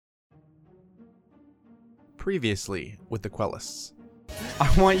previously with the Quellists.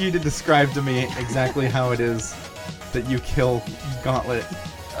 I want you to describe to me exactly how it is that you kill Gauntlet.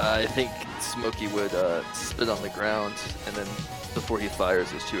 I think Smokey would spit on the ground, and then before he fires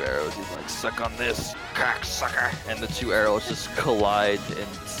his 2 arrows, he's like, "Suck on this, cocksucker!" And the 2 arrows just collide and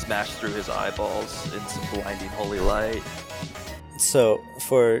smash through his eyeballs in some blinding holy light. So,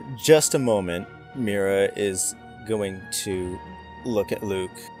 for just a moment, Mira is going to look at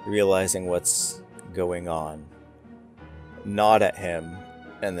Luke, realizing what's going on, nod at him,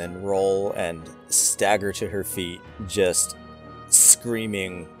 and then roll and stagger to her feet, just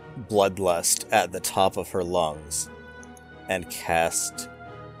screaming bloodlust at the top of her lungs, and cast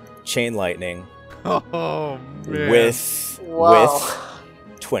Chain Lightning Oh, man. with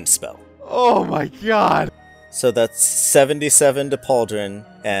Twin Spell. Oh, my God. So that's 77 to Pauldron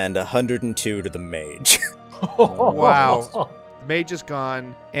and 102 to the mage. Wow. Mage is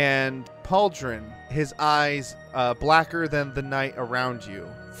gone, and Pauldron, his eyes blacker than the night around you,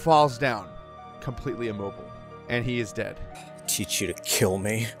 falls down, completely immobile, and he is dead. Teach you to kill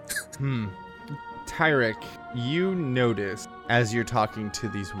me. Tyrek, you notice as you're talking to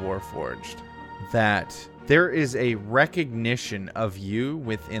these Warforged that there is a recognition of you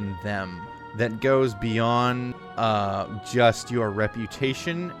within them that goes beyond just your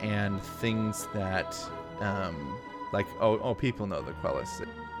reputation and things that, people know the Quellists.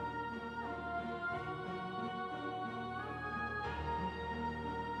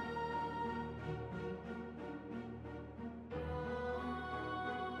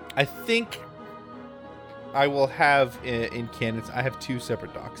 I think I will have in canon, I have 2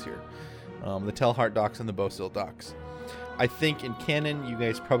 separate docks here. The Telhart docks and the Bosil docks. I think in canon, you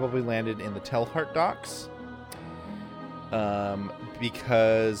guys probably landed in the Telhart docks.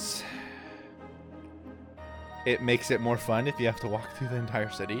 Because it makes it more fun if you have to walk through the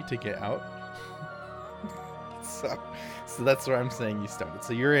entire city to get out. So that's where I'm saying you started.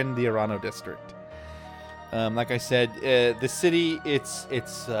 So you're in the Arano district. Like I said, the city, it's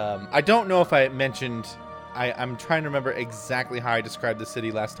I don't know if I mentioned, I'm trying to remember exactly how I described the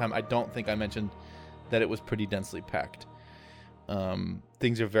city last time. I don't think I mentioned that it was pretty densely packed.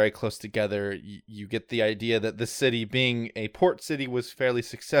 Things are very close together. You get the idea that the city, being a port city, was fairly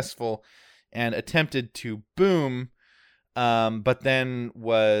successful and attempted to boom, but then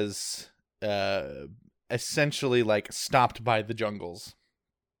was essentially like stopped by the jungles.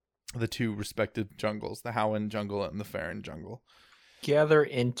 The 2 respective jungles, the Howan jungle and the Farron jungle. Gather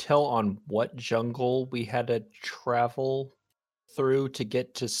intel on what jungle we had to travel through to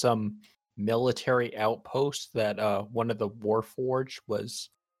get to some military outpost that one of the Warforged was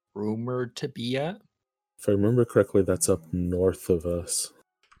rumored to be at. If I remember correctly, that's up north of us.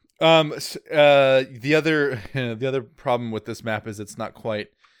 The other problem with this map is it's not quite.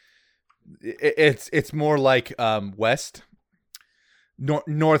 It's more like west.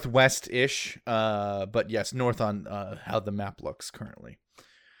 Northwest-ish, but yes, north on how the map looks currently.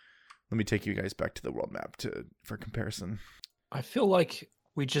 Let me take you guys back to the world map for comparison. I feel like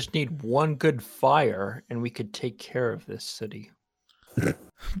we just need one good fire, and we could take care of this city. I'm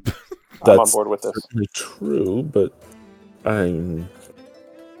on board with this. That's certainly true, but I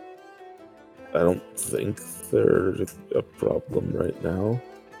don't think there's a problem right now.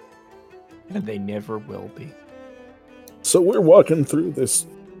 And they never will be. So we're walking through this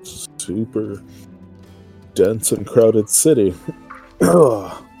super dense and crowded city.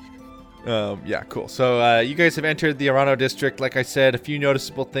 Yeah, cool. So you guys have entered the Arano district. Like I said, a few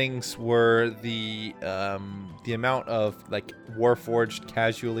noticeable things were the amount of like Warforged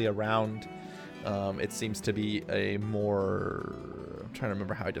casually around. It seems to be a more... I'm trying to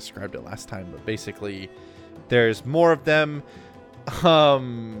remember how I described it last time, but basically there's more of them.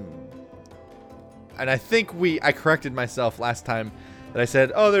 And I think I corrected myself last time that I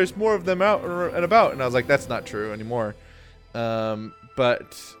said, oh, there's more of them out and about. And I was like, that's not true anymore.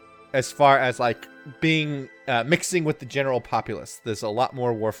 But as far as like being mixing with the general populace, there's a lot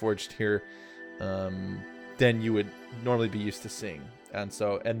more Warforged here than you would normally be used to seeing. And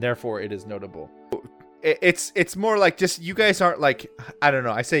therefore it is notable. It's more like just you guys aren't like, I don't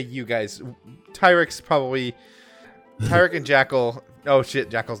know. I say you guys. Tyrek's probably... Tyrek and Jackal. Oh, shit.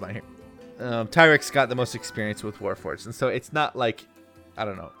 Jackal's not here. Tyrek's got the most experience with Warforged, and so it's not like, I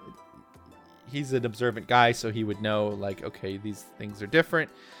don't know, he's an observant guy, so he would know, like, okay, these things are different,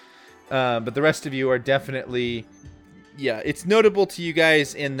 but the rest of you are definitely, yeah, it's notable to you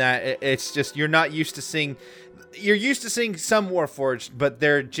guys in that it's just, you're used to seeing some Warforged, but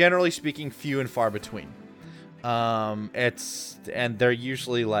they're generally speaking few and far between. And they're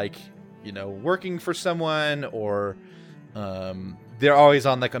usually like, working for someone or they're always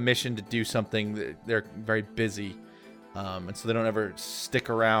on like a mission to do something. They're very busy, and so they don't ever stick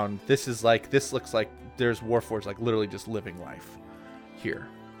around. This looks like there's Warforged like literally just living life here,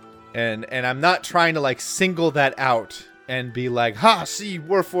 and I'm not trying to like single that out and be like, ha, see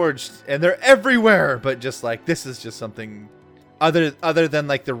Warforged, and they're everywhere, but just like this is just something other than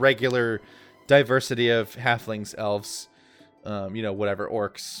like the regular diversity of halflings, elves, whatever,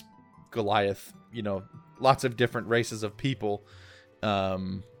 orcs, Goliath, lots of different races of people,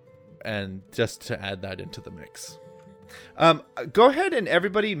 and just to add that into the mix. Go ahead and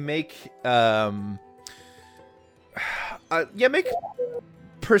everybody make make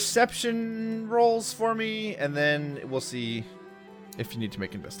perception rolls for me, and then we'll see if you need to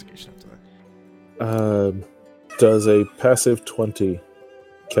make investigation after that. Does a passive 20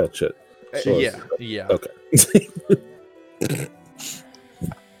 catch it? Yeah. Okay.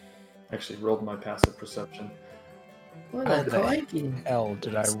 Actually rolled my passive perception. How the hell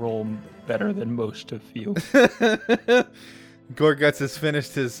did I roll better than most of you? Gorguts has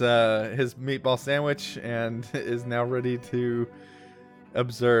finished his meatball sandwich and is now ready to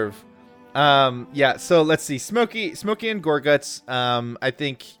observe. So let's see. Smokey and Gorguts. I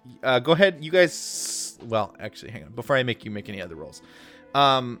think go ahead, you guys. Well, actually, hang on. Before I make you make any other rolls,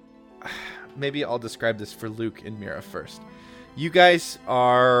 maybe I'll describe this for Luke and Mira first. You guys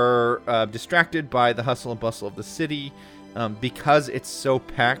are distracted by the hustle and bustle of the city. Because it's so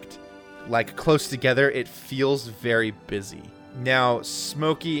packed, like close together, it feels very busy. Now,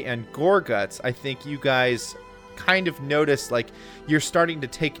 Smokey and Gorguts, I think you guys kind of notice, like, you're starting to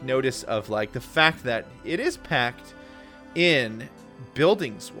take notice of, like, the fact that it is packed in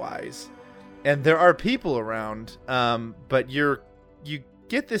buildings-wise, and there are people around, but you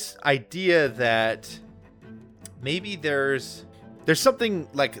get this idea that maybe there's something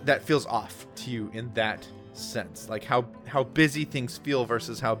like that feels off to you in that sense, like how busy things feel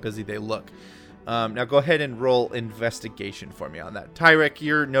versus how busy they look. Now go ahead and roll investigation for me on that. Tyrek,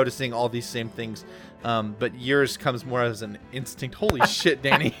 you're noticing all these same things, but yours comes more as an instinct. Holy shit,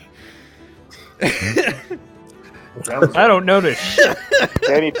 Danny. I don't notice shit.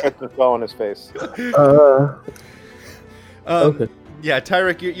 Danny puts the ball in his face. Okay. Yeah,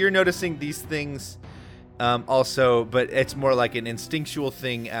 Tyrek, you're noticing these things also, but it's more like an instinctual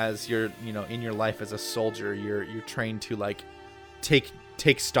thing as you're, in your life as a soldier, you're trained to like take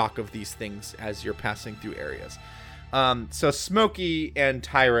stock of these things as you're passing through areas. So Smokey and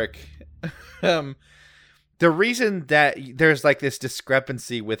Tyrek, the reason that there's like this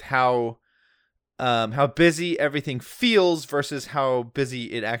discrepancy with how busy everything feels versus how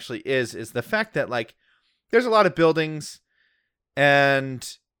busy it actually is the fact that like there's a lot of buildings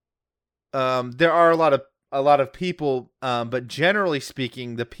and there are a lot of people, but generally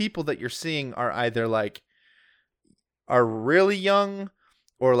speaking, the people that you're seeing are either like are really young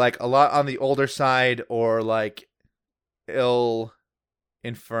or like a lot on the older side or like ill,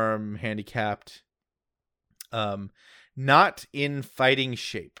 infirm, handicapped, not in fighting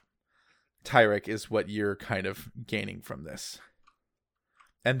shape. Tyrek is what you're kind of gaining from this.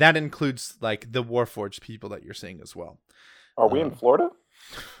 And that includes like the Warforged people that you're seeing as well. Are we in Florida?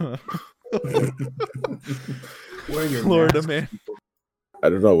 Florida, man. I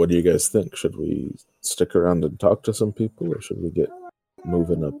don't know. What do you guys think? Should we stick around and talk to some people, or should we get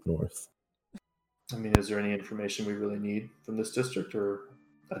moving up north? I mean, is there any information we really need from this district, or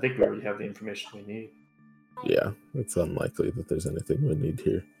I think we already have the information we need. Yeah, it's unlikely that there's anything we need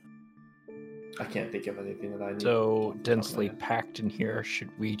here. I can't think of anything that I need. So densely packed in here, should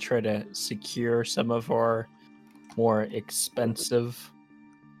we try to secure some of our more expensive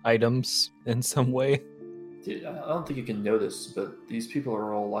items in some way? Dude, I don't think you can know this, but these people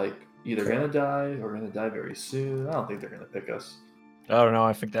are all like either gonna die or gonna die very soon. I don't think they're gonna pick us. I don't know.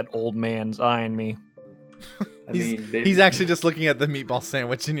 I think that old man's eyeing me. He's actually just looking at the meatball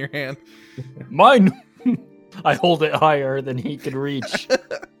sandwich in your hand. Mine! I hold it higher than he can reach.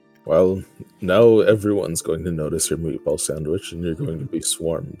 Well, now everyone's going to notice your meatball sandwich, and you're going to be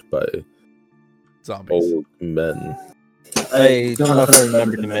swarmed by zombies. Old men. I don't know if I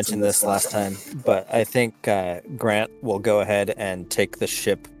remembered to mention this last time, but I think Grant will go ahead and take the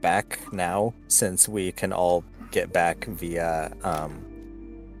ship back now, since we can all get back via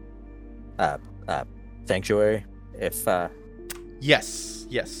Sanctuary. If yes,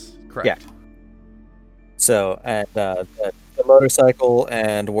 correct. Yeah. So, and the motorcycle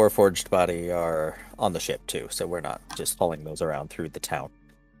and Warforged body are on the ship too, so we're not just hauling those around through the town.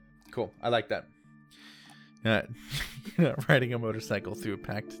 Cool, I like that. You're not riding a motorcycle through a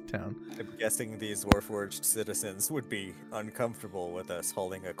packed town. I'm guessing these Warforged citizens would be uncomfortable with us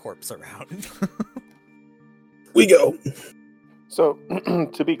hauling a corpse around. We go. So,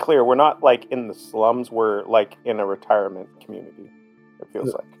 to be clear, we're not like in the slums. We're like in a retirement community. It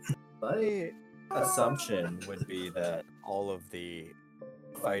feels like. My assumption would be that all of the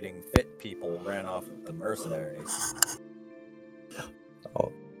fighting fit people ran off with the mercenaries.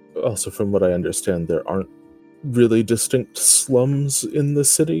 Also, from what I understand, there aren't really distinct slums in the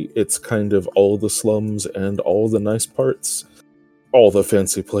city. It's kind of all the slums and all the nice parts. All the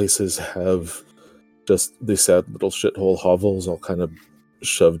fancy places have just the sad little shithole hovels all kind of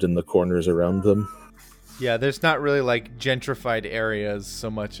shoved in the corners around them. Yeah, there's not really like gentrified areas so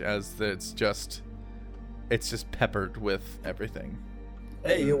much as it's just peppered with everything.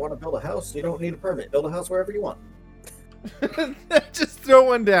 Hey, you want to build a house? You don't need a permit. Build a house wherever you want. Just throw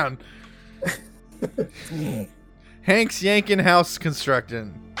one down. Hank's yanking house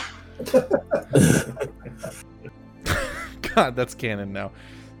constructing. God, that's canon now.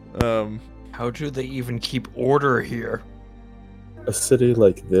 How do they even keep order here? A city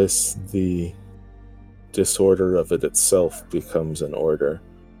like this, the disorder of it itself becomes an order.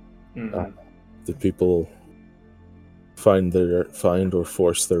 Mhm. The people find or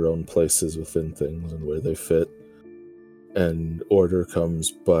force their own places within things and where they fit. And order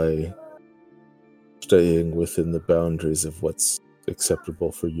comes by staying within the boundaries of what's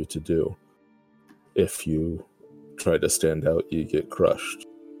acceptable for you to do. If you try to stand out, you get crushed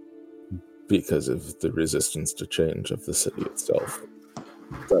because of the resistance to change of the city itself.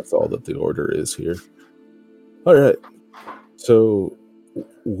 That's all that the order is here. Alright, so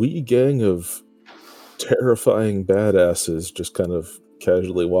we gang of terrifying badasses just kind of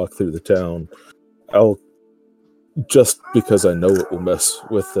casually walk through the town. Just because I know it will mess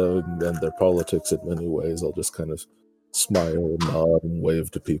with them and their politics in many ways, I'll just kind of smile and nod and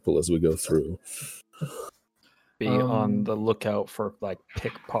wave to people as we go through. Be on the lookout for like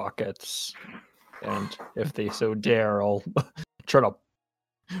pickpockets, and if they so dare, I'll try to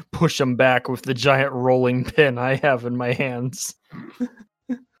push them back with the giant rolling pin I have in my hands.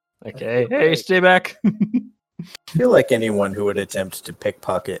 Okay, hey, stay back. I feel like anyone who would attempt to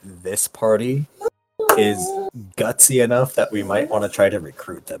pickpocket this party is gutsy enough that we might want to try to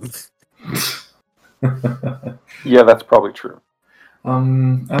recruit them. Yeah, that's probably true. I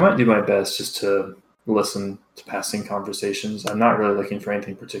might do my best just to listen to passing conversations. I'm not really looking for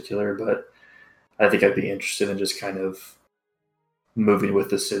anything particular, but I think I'd be interested in just kind of moving with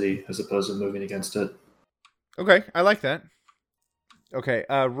the city as opposed to moving against it. Okay, I like that. Okay,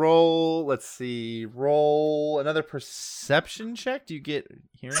 roll. Let's see. Roll another perception check. Do you get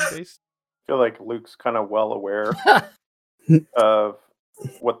hearing based? I feel like Luke's kind of well aware of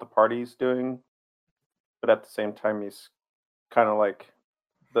what the party's doing, but at the same time, he's kind of like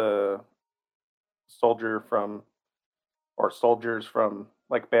the soldiers from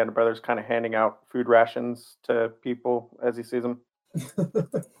like Band of Brothers, kind of handing out food rations to people as he sees them.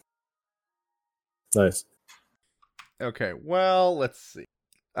 Nice. Okay, well, let's see.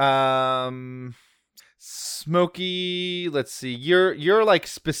 Smokey, let's see. You're like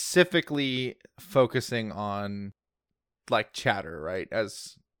specifically focusing on like chatter, right?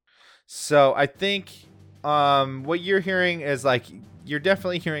 So I think what you're hearing is like you're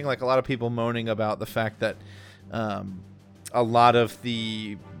definitely hearing like a lot of people moaning about the fact that a lot of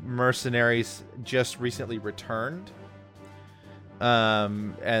the mercenaries just recently returned.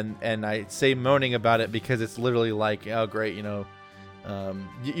 And I say moaning about it because it's literally like, oh great, you know,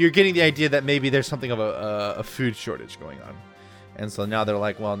 you're getting the idea that maybe there's something of a food shortage going on, and so now they're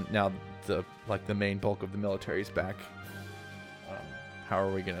like, well, now the main bulk of the military is back. How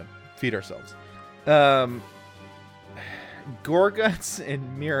are we gonna feed ourselves? Gorguts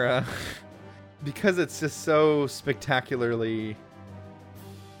and Mira, because it's just so spectacularly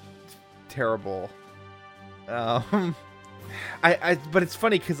terrible. But it's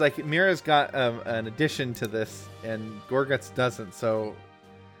funny because like Mira's got an addition to this and Gorguts doesn't, so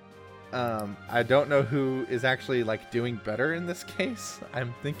I don't know who is actually like doing better in this case.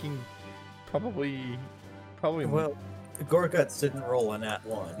 I'm thinking probably. Well, Gorguts didn't roll a nat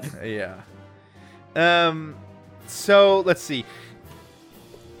 1. Yeah. So let's see.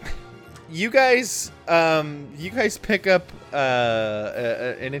 You guys pick up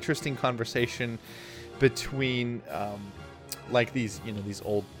an interesting conversation between like these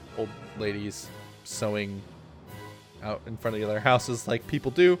old ladies sewing out in front of their houses like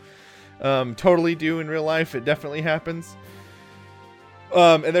people do, totally do in real life. It definitely happens.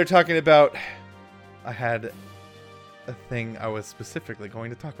 And they're talking about, I had a thing I was specifically going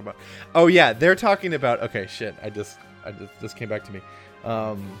to talk about. Oh yeah, they're talking about, okay, shit, I just came back to me.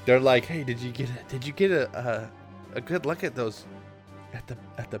 They're like, hey, did you get a good look at those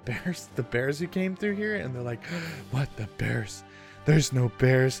at the bears who came through here? And they're like, what, the bears? There's no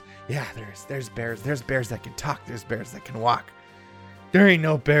bears. Yeah, there's bears. There's bears that can talk. There's bears that can walk. There ain't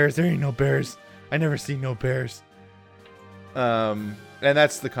no bears. There ain't no bears. I never see no bears. And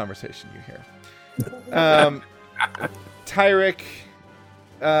that's the conversation you hear. Tyrick,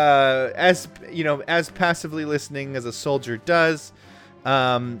 as you know, as passively listening as a soldier does,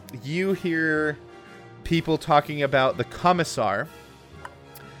 you hear people talking about the commissar,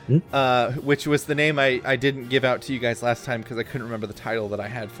 which was the name I didn't give out to you guys last time because I couldn't remember the title that I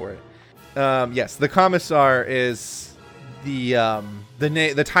had for it. Yes, the commissar is the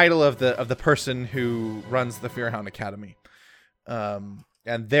title of the person who runs the Fearhound Academy.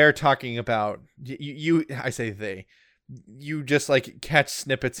 And they're talking about I say they, you just like catch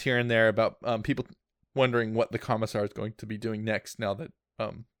snippets here and there about people wondering what the commissar is going to be doing next now that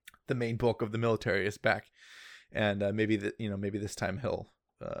the main bulk of the military is back, and maybe this time he'll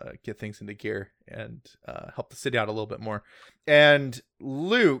get things into gear and help the city out a little bit more. And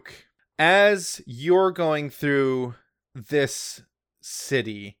Luke, as you're going through this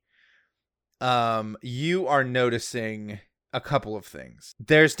city, you are noticing a couple of things.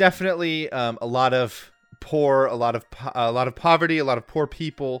 There's definitely a lot of poverty, a lot of poor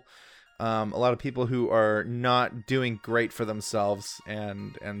people, a lot of people who are not doing great for themselves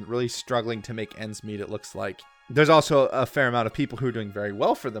and really struggling to make ends meet, it looks like. There's also a fair amount of people who are doing very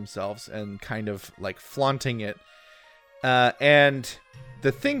well for themselves and kind of like flaunting it. And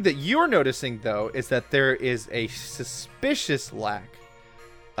the thing that you're noticing, though, is that there is a suspicious lack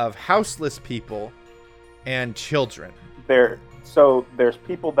of houseless people and children. So there's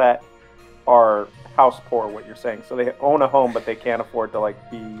people that are house poor, what you're saying. So they own a home, but they can't afford to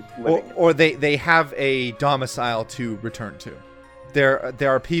like be living. Or they have a domicile to return to. There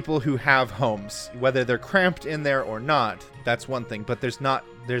are people who have homes, whether they're cramped in there or not. That's one thing, but there's not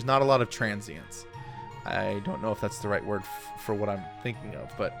a lot of transients. I don't know if that's the right word for what I'm thinking of,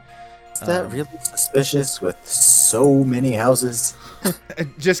 but is that really suspicious with so many houses?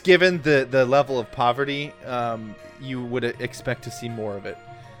 Just given the level of poverty, you would expect to see more of it.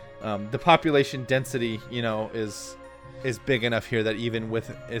 The population density, is big enough here that even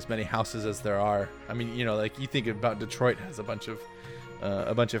with as many houses as there are, I mean, like you think about Detroit has a bunch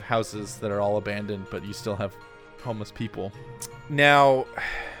of houses that are all abandoned, but you still have homeless people. Now,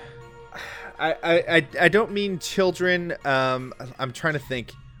 I don't mean children. I'm trying to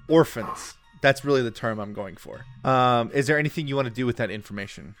think. Orphans. That's really the term I'm going for. Is there anything you want to do with that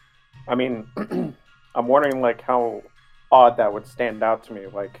information? I mean, I'm wondering like how odd that would stand out to me.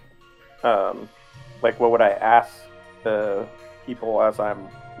 Like what would I ask the people as I'm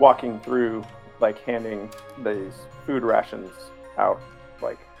walking through, like handing these food rations out?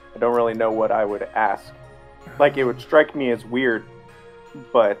 Like, I don't really know what I would ask. Like, it would strike me as weird,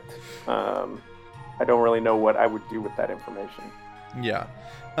 but I don't really know what I would do with that information. Yeah.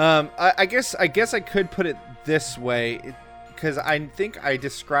 I guess I could put it this way, because I think I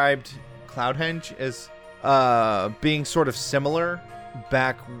described Cloudhenge as being sort of similar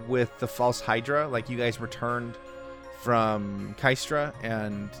back with the False Hydra. Like, you guys returned from Kystra,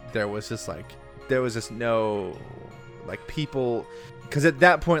 and there was just no like people, because at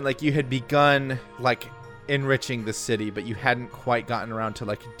that point, like, you had begun like enriching the city, but you hadn't quite gotten around to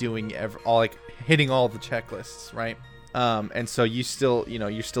like doing hitting all the checklists, right? And so you still,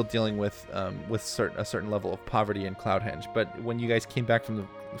 you're still dealing with a certain level of poverty in Cloudhenge. But when you guys came back from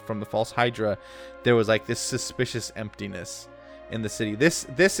the False Hydra, there was like this suspicious emptiness in the city.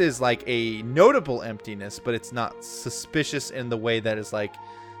 This is like a notable emptiness, but it's not suspicious in the way that is like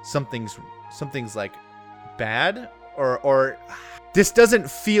something's like bad or this doesn't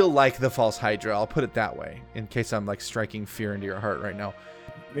feel like the False Hydra. I'll put it that way, in case I'm like striking fear into your heart right now.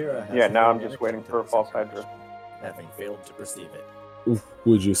 Yeah, now I'm just waiting for a False Hydra, having failed to perceive it.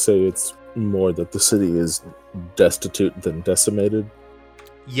 Would you say it's more that the city is destitute than decimated?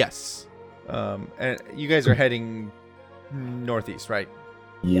 Yes. And you guys are heading northeast, right?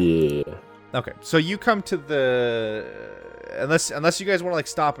 Yeah. Okay, so you come to the unless you guys want to like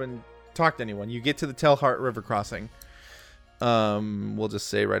stop and talk to anyone, you get to the Telhart River crossing. We'll just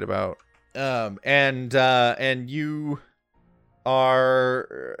say right about and you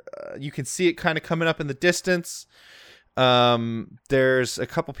are you can see it kind of coming up in the distance. There's a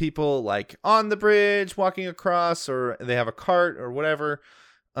couple people like on the bridge walking across, or they have a cart or whatever.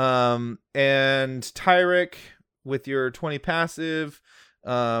 And Tyrick, with your 20 passive,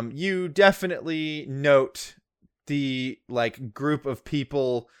 you definitely note the like group of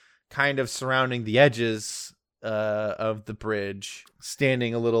people kind of surrounding the edges of the bridge,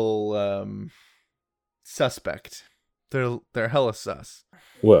 standing a little suspect. They're hella sus.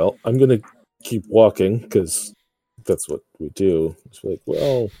 Well, I'm gonna keep walking because that's what we do. It's like,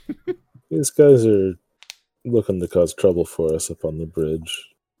 well, these guys are looking to cause trouble for us up on the bridge.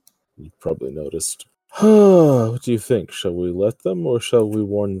 You probably noticed. What do you think? Shall we let them, or shall we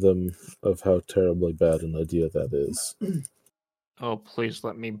warn them of how terribly bad an idea that is? Oh, please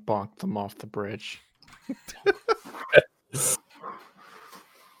let me bonk them off the bridge.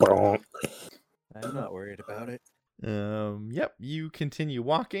 I'm not worried about it. Yep, you continue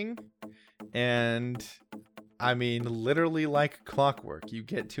walking, and I mean, literally like clockwork. You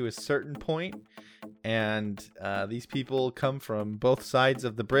get to a certain point, and these people come from both sides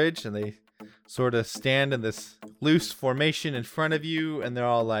of the bridge, and they sort of stand in this loose formation in front of you, and they're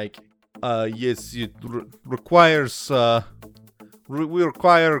all like, yes, it requires, we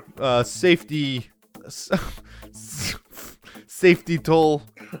require safety, safety toll.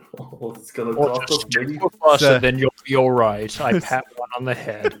 Oh, it's gonna Or cost just us stick maybe. with us and then you'll be all right. I pat one on the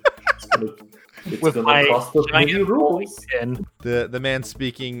head. It's With gonna my cost us maybe giant rules. pin. The man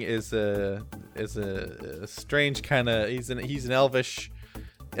speaking is a strange kind of, he's an elvish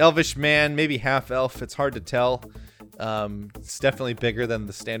man, maybe half elf. It's hard to tell. It's definitely bigger than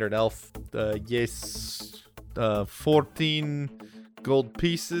the standard elf. Yes, 14 gold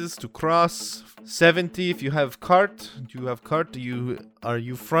pieces to cross. 70 if you have cart. Do you have cart? Are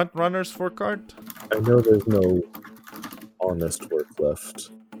you front runners for cart? I know there's no honest work left,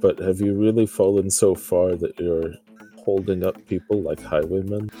 but have you really fallen so far that you're holding up people like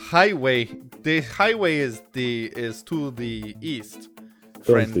highwaymen? The highway is to the east, Don't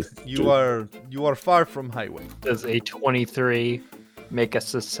friend. be You are far from highway. Does a 23 make a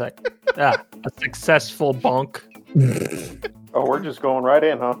successful bonk? Oh, we're just going right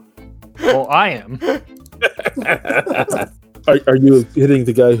in, huh? Well, I am. Are you hitting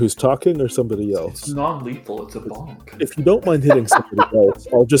the guy who's talking or somebody It's else? non-lethal. It's a bonk. If you don't mind hitting somebody else,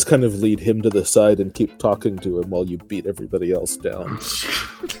 I'll just kind of lead him to the side and keep talking to him while you beat everybody else down.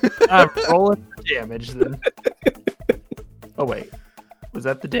 I'm rolling for damage then. Oh wait, was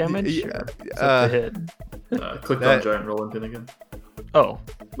that the damage? Yeah, Or was that the hit? Click on giant rolling pin again. Oh,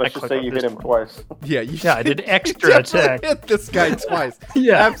 Let's I just click say on you this hit him one. twice. Yeah, you Yeah, I did extra definitely attack. hit this guy twice.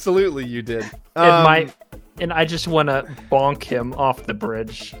 Yeah, Absolutely, you did. and I just want to bonk him off the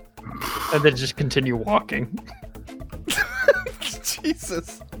bridge, and then just continue walking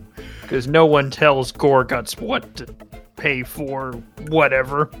Jesus. because no one tells Gorguts what to pay for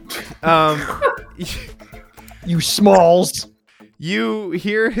whatever. You smalls. You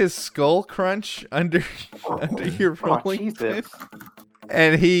hear his skull crunch under your rolling pin,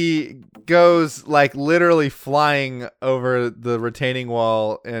 and he goes like literally flying over the retaining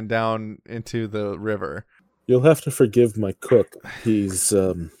wall and down into the river. You'll have to forgive my cook. He's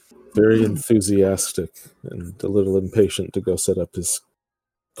very enthusiastic and a little impatient to go set up his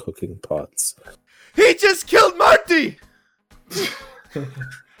cooking pots. He just killed Marty!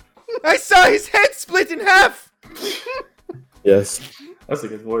 I saw his head split in half! Yes, That's a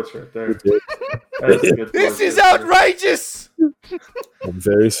good voice right there. you did. That's a good This voice is right there. outrageous! I'm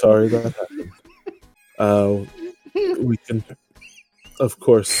very sorry that happened. We can, of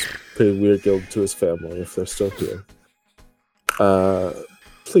course, pay Weirgild to his family if they're still here.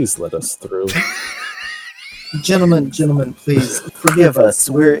 Please let us through. Gentlemen, please forgive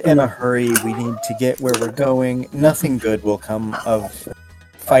us. We're in a hurry. We need to get where we're going. Nothing good will come of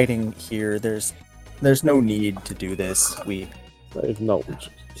fighting here. There's no need to do this. We I acknowledge.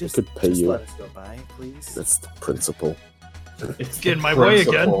 just, could pay just you. let us go by, please. That's the principle. It's Get in the my way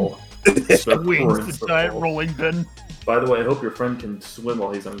again. principle. It's the Wings the principle. giant rolling pin. By the way, I hope your friend can swim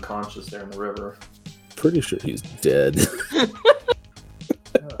while he's unconscious there in the river. Pretty sure he's dead.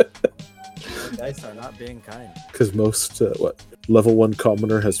 Dice are not being kind. Because most, level 1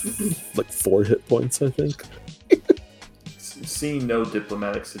 commoner has like 4 hit points, I think. Seeing no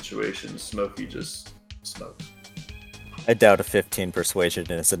diplomatic situation, Smokey just smoked. I doubt a 15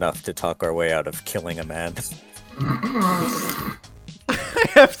 persuasion is enough to talk our way out of killing a man. I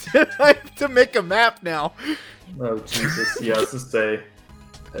have to make a map now. Oh Jesus! Yeah, I was gonna say,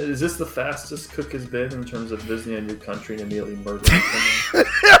 is this the fastest Cook has been in terms of visiting a new country and immediately murdering someone?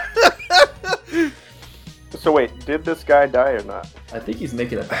 So wait, did this guy die or not? I think he's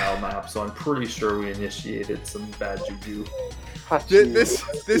making a battle map, so I'm pretty sure we initiated some bad juju.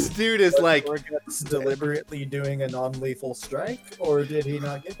 This dude is like, Gorguts deliberately doing a non-lethal strike, or did he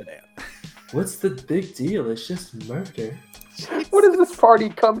not give a damn? What's the big deal? It's just murder. What does this party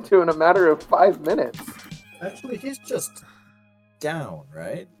come to in a matter of 5 minutes? Actually, he's just down,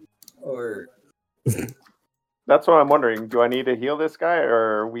 right? Or That's what I'm wondering. Do I need to heal this guy,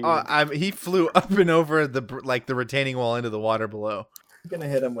 or are we? he flew up and over the retaining wall into the water below. I'm gonna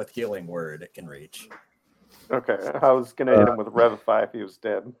hit him with healing word. It can reach. Okay, I was gonna hit him with Revify if he was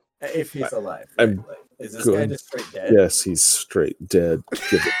dead. If he's alive. I'm Is this guy good. just straight dead? Yes, he's straight dead,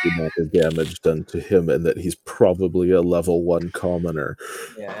 given the amount of damage done to him, and that he's probably a level 1 commoner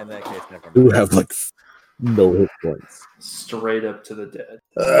Yeah, in that case, never who mind. have like no hit points. Straight up to the dead.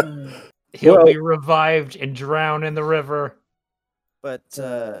 He'll Well- be revived and drown in the river. But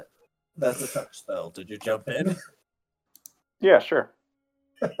that's a touch spell. Did you jump in? Yeah, sure.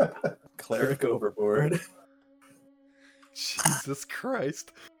 Cleric overboard. Jesus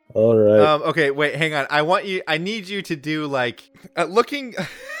Christ. All right. Okay, wait, hang on. I need you to do like looking.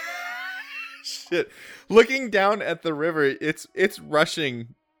 Shit, looking down at the river. It's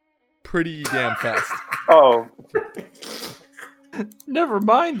rushing pretty damn fast. Oh, Never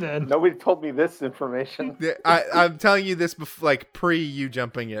mind then. nobody told me this information. I'm telling you this like pre you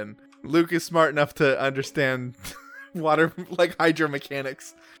jumping in. Luke is smart enough to understand water like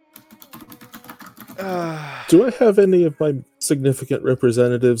hydromechanics. Do I have any of my significant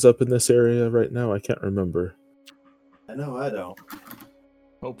representatives up in this area right now? I can't remember. I know I don't.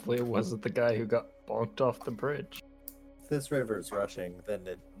 Hopefully it wasn't the guy who got bonked off the bridge. If this river's rushing, then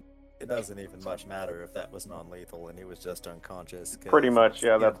it doesn't even much matter if that was non-lethal and he was just unconscious. 'cause Pretty much,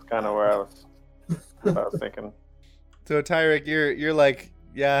 yeah. That's kind of where I was thinking. So Tyrek, you're like,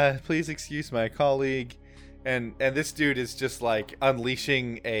 yeah, please excuse my colleague, and this dude is just like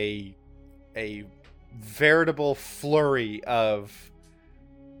unleashing a veritable flurry of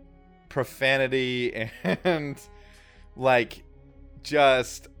profanity and like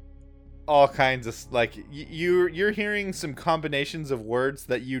just all kinds of like you're hearing some combinations of words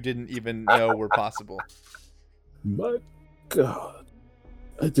that you didn't even know were possible. My God.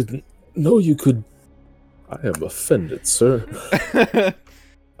 I didn't know you could... I am offended, sir.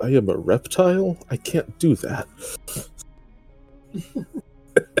 I am a reptile? I can't do that.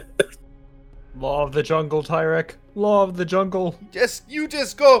 Law of the jungle, Tyrek. Law of the jungle. You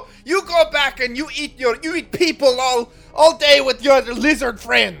go back and you eat people all day with your lizard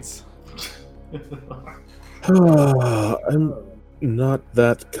friends. I'm not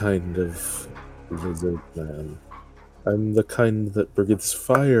that kind of lizard man. I'm the kind that breathes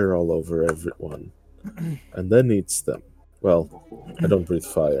fire all over everyone and then eats them. Well, I don't breathe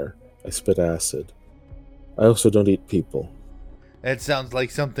fire. I spit acid. I also don't eat people. That sounds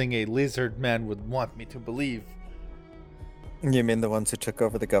like something a lizard man would want me to believe. You mean the ones who took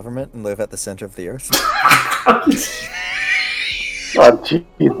over the government and live at the center of the earth? Oh,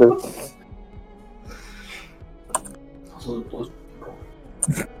 Jesus.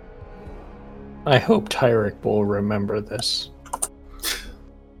 I hope Tyrek will remember this.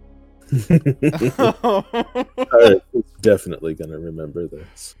 Alright, he's definitely gonna remember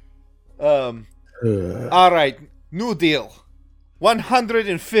this. All right, new deal.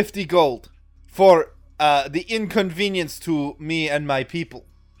 150 gold for the inconvenience to me and my people.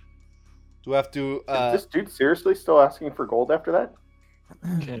 Do I have to? Is this dude seriously still asking for gold after that?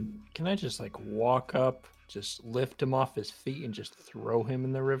 Can I just like walk up, just lift him off his feet, and just throw him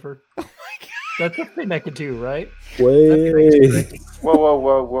in the river? Oh my god! That's a thing I could do, right? Wait.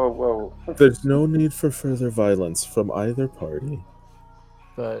 Whoa. There's no need for further violence from either party.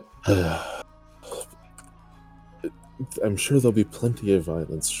 But I'm sure there'll be plenty of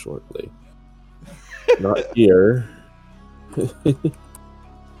violence shortly. Not here.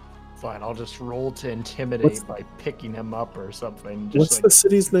 fine, I'll just roll to intimidate by picking him up or something. Just What's like, the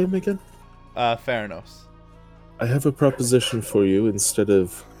city's name again? Faranos. I have a proposition for you instead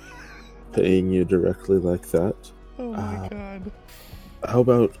of paying you directly like that. Oh my god. How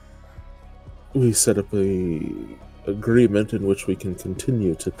about we set up a agreement in which we can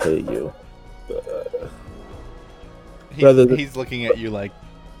continue to pay you? He's looking at you like,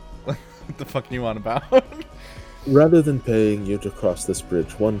 what the fuck do you want about? Rather than paying you to cross this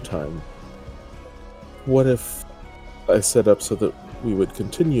bridge one time, what if I set up so that we would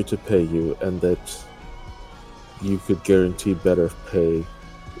continue to pay you and that you could guarantee better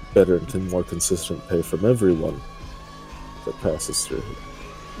and more consistent pay from everyone that passes through here?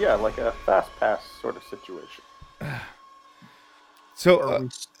 Yeah, like a fast pass sort of situation. So, are we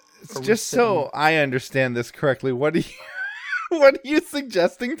just so I understand this correctly, what are you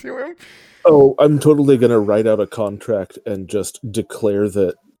suggesting to him? Oh, I'm totally gonna write out a contract and just declare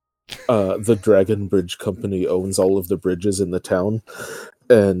that the Dragon Bridge Company owns all of the bridges in the town,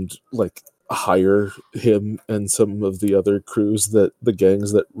 and like hire him and some of the other crews that the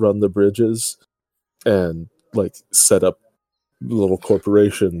gangs that run the bridges, and like set up a little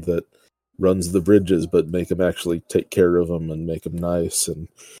corporation that runs the bridges, but make them actually take care of them and make them nice and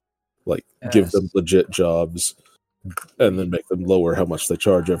like give them legit jobs. and then make them lower how much they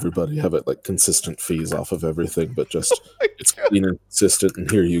charge everybody. Have it like consistent fees off of everything, but just it's clean and consistent. And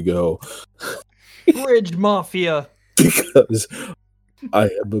here you go, Bridge Mafia. because I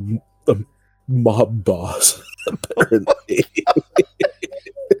am a mob boss. Apparently,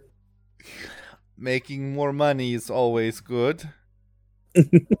 Making more money is always good.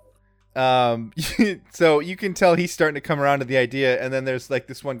 So you can tell he's starting to come around to the idea, and then there's like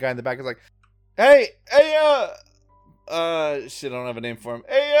this one guy in the back is like, hey, shit, I don't have a name for him.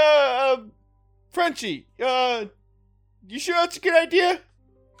 Hey, Frenchie, you sure that's a good idea?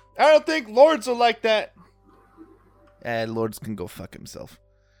 I don't think Lords will like that. Lords can go fuck himself.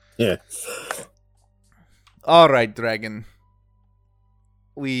 yeah. All right, Dragon.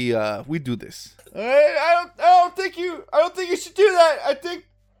 We do this. I don't think you should do that. I think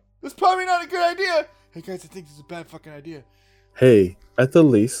it's probably not a good idea. Hey guys, I think this is a bad fucking idea. Hey, at the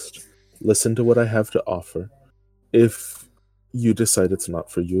least, listen to what I have to offer. If you decide it's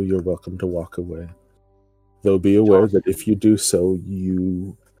not for you, you're welcome to walk away. Though be aware that if you do so,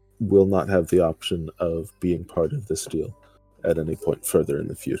 you will not have the option of being part of this deal at any point further in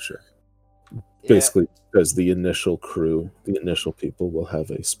the future. Basically, because the initial crew, the initial people will have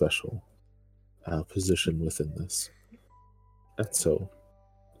a special position within this. And so,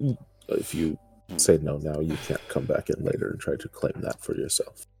 if you say no now, you can't come back in later and try to claim that for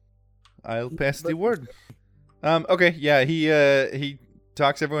yourself. I'll pass the word. Okay, yeah, he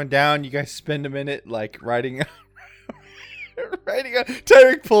talks everyone down. You guys spend a minute like writing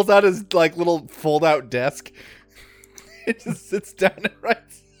Tyrick pulls out his like little fold out desk. It just sits down and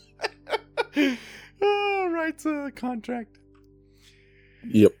writes writes a contract.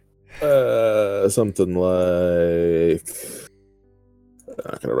 Yep. Something like,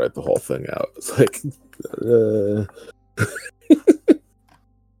 I'm not gonna write the whole thing out. It's like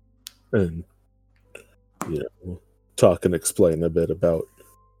and talk and explain a bit about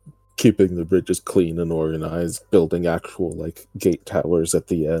keeping the bridges clean and organized, building actual like gate towers at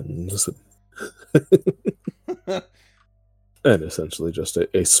the ends, and essentially just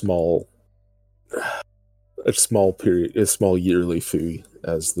a small yearly fee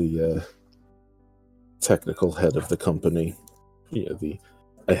as the technical head of the company.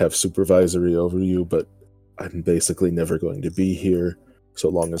 I have supervisory over you, but I'm basically never going to be here so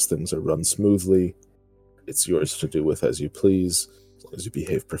long as things are run smoothly. It's yours to do with as you please, as long as you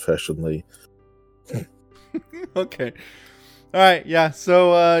behave professionally. Okay. All right, yeah.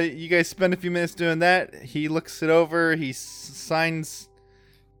 So you guys spend a few minutes doing that. He looks it over. He signs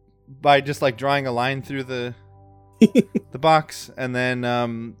by just like drawing a line through the box, and then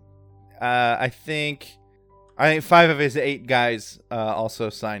I think 5 of his 8 guys also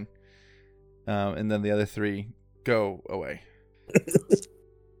sign, and then the other 3 go away.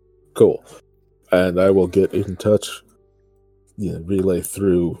 Cool. And I will get in touch, relay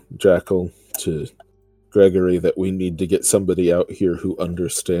through Jackal to Gregory that we need to get somebody out here who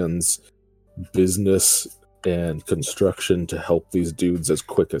understands business and construction to help these dudes as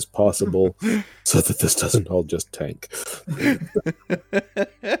quick as possible so that this doesn't all just tank.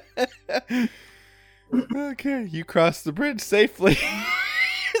 Okay, you cross the bridge safely.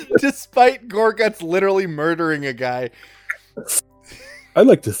 Despite Gorguts literally murdering a guy. I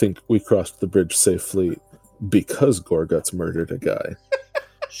like to think we crossed the bridge safely because Gorguts murdered a guy.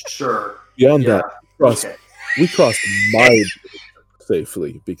 Sure. Beyond Yeah. that, we crossed my bridge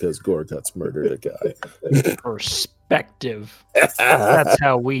safely because Gorguts murdered a guy. Perspective. That's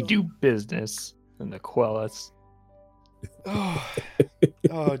how we do business in the Quellists.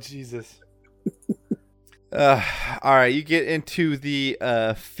 Oh, Jesus. All right, you get into the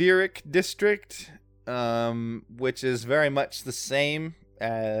Furic district, which is very much the same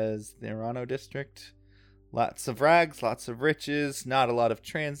as the Faranos district. Lots of rags, lots of riches, not a lot of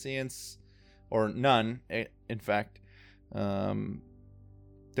transients, or none, in fact.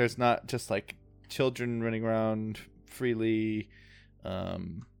 There's not just like children running around freely, not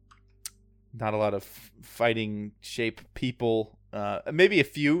a lot of fighting shape people. Maybe a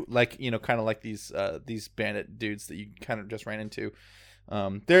few, like, kind of like these bandit dudes that you kind of just ran into.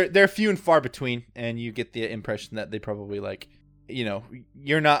 They're few and far between, and you get the impression that they probably like,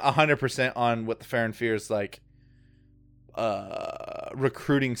 you're not 100% on what the Farron Fear's like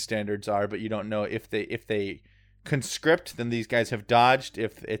recruiting standards are, but you don't know if they conscript, then these guys have dodged.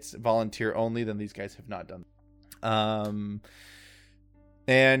 If it's volunteer only, then these guys have not done.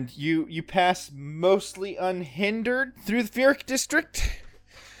 And you pass mostly unhindered through the Furic district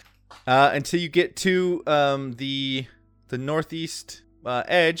until you get to the northeast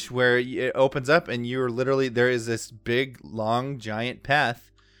edge, where it opens up, and you're literally, there is this big, long, giant path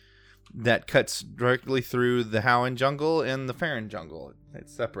that cuts directly through the Howan jungle and the Farron jungle. It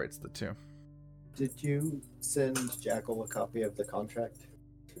separates the two. Did you send Jackal a copy of the contract?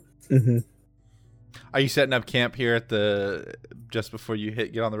 Mm-hmm. Are you setting up camp here at the just before you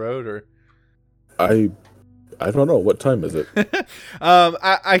get on the road, or? I don't know. What time is it?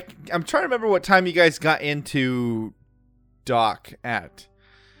 I'm trying to remember what time you guys got into dock at,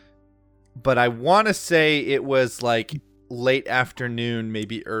 but I want to say it was like late afternoon,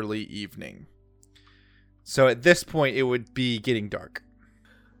 maybe early evening. So at this point, it would be getting dark.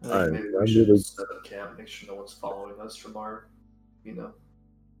 Maybe we should set up camp, make sure no one's following us from our,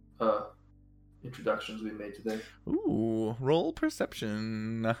 introductions we made today. Ooh, roll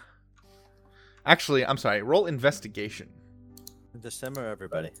perception. Actually, I'm sorry, roll investigation. December,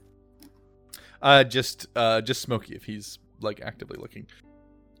 everybody. Just Smokey if he's like actively looking.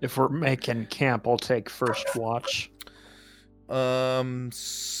 If we're making camp, I'll take first watch.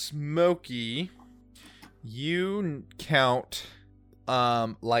 Smokey, you count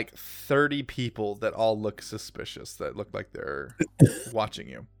like 30 people that all look suspicious, that look like they're watching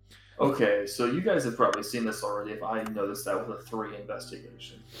you. Okay, so you guys have probably seen this already if I noticed that with a 3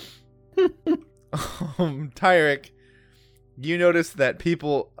 investigation. Tyrek, you notice that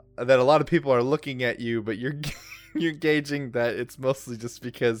a lot of people are looking at you, but you're gauging that it's mostly just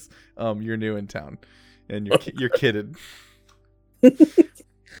because you're new in town and you're kidded.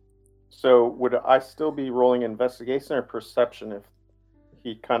 So would I still be rolling investigation or perception if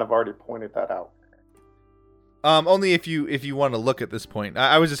he kind of already pointed that out? Only if you want to look at this point.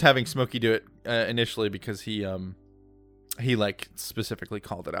 I was just having Smokey do it initially because he like specifically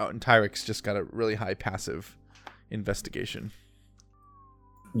called it out, and Tyrek's just got a really high passive investigation.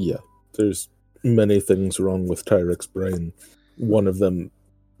 Yeah, there's many things wrong with Tyrek's brain. One of them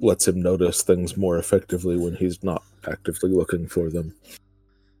lets him notice things more effectively when he's not actively looking for them.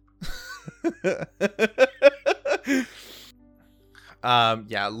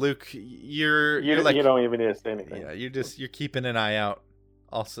 Yeah, Luke, you're like, you don't even need to say anything. Yeah, you're keeping an eye out.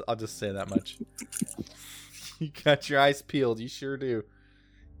 Also, I'll just say that much. You got your eyes peeled. You sure do.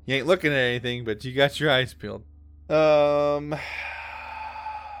 You ain't looking at anything, but you got your eyes peeled.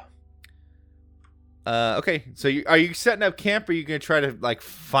 Okay, so are you setting up camp, or are you gonna try to like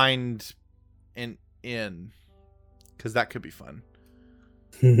find an inn? Because that could be fun.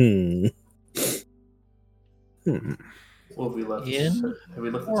 Well, have we looked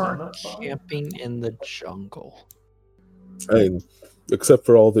the Or time up? camping in the jungle. I mean, except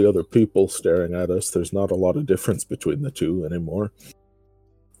for all the other people staring at us, there's not a lot of difference between the two anymore.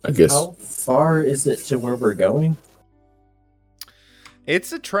 I guess. How far is it to where we're going?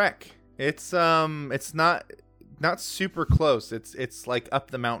 It's a trek. It's not super close. It's like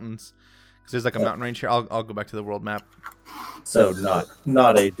up the mountains. Because there's like a mountain range here. I'll go back to the world map. So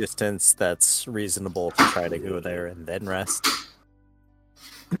not a distance that's reasonable to try to go there and then rest.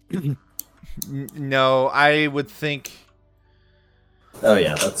 No, I would think. Oh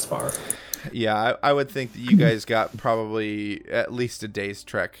yeah, that's far. Yeah, I would think that you guys got probably at least a day's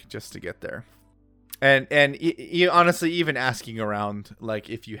trek just to get there. And you honestly, even asking around, like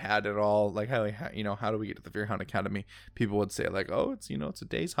if you had it all, like how do we get to the Fearhound Academy? People would say like, oh, it's a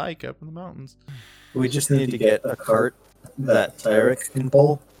day's hike up in the mountains. We just need to get a cart that Tyrek can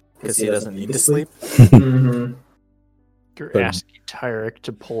pull because he doesn't need to sleep. Mm-hmm. You're asking Tyrek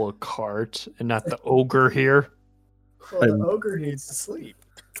to pull a cart and not the ogre here. Well, the ogre needs to sleep.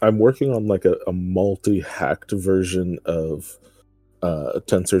 I'm working on like a multi-hacked version of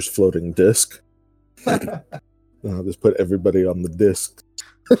Tensor's floating disc. I'll just put everybody on the disc.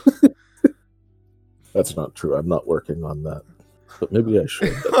 That's not true. I'm not working on that, but maybe I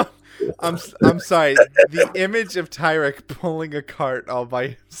should. I'm sorry. The image of Tyrek pulling a cart all by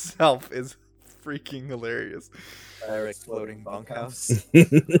himself is freaking hilarious. Tyrek floating bunkhouse.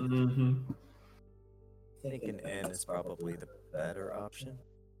 Mm-hmm. I think an inn is probably the better option,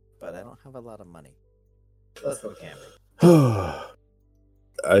 but I don't have a lot of money. Let's go camping.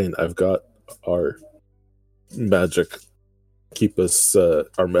 I've got our magic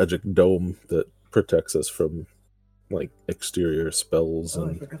our magic dome that protects us from like exterior spells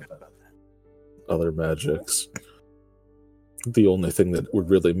and other magics. The only thing that we're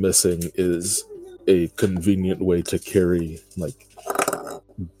really missing is a convenient way to carry like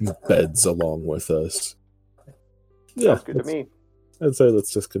beds along with us. Yeah, Sounds good to me. I'd say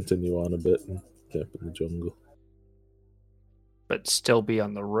let's just continue on a bit and camp in the jungle. But still be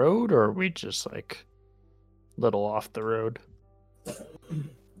on the road, or are we just like little off the road?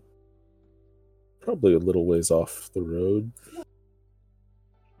 Probably a little ways off the road.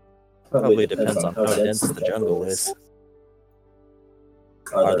 Probably depends on how dense the jungle is.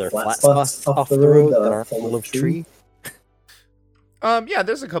 Are there flat spots off the road that are full of tree? Yeah,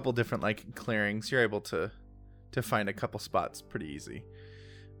 there's a couple different like clearings. You're able to find a couple spots pretty easy.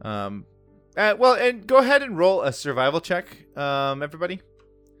 Well, and go ahead and roll a survival check, everybody.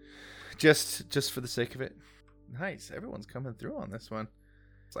 Just for the sake of it. Nice, everyone's coming through on this one.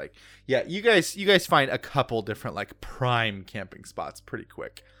 It's like, yeah, you guys find a couple different like prime camping spots pretty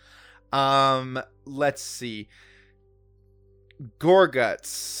quick. Let's see.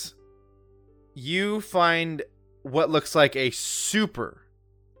 Gorguts, you find what looks like a super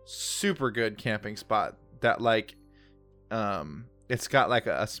good camping spot that like it's got like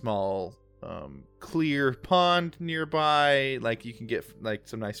a small clear pond nearby, like you can get like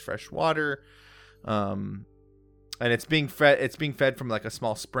some nice fresh water, and it's being fed from like a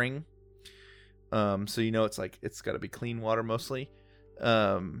small spring, so you know it's got to be clean water mostly.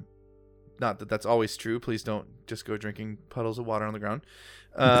 Not that that's always true, please don't just go drinking puddles of water on the ground.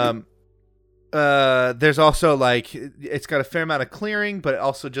 There's also like it's got a fair amount of clearing, but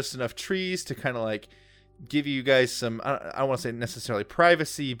also just enough trees to kind of like give you guys some, I don't want to say necessarily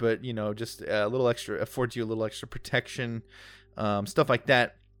privacy, but you know, just a little extra, affords you a little extra protection, stuff like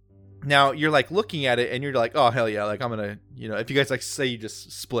that. Now you're like looking at it and you're like, oh hell yeah, like I'm gonna, you know, if you guys like say you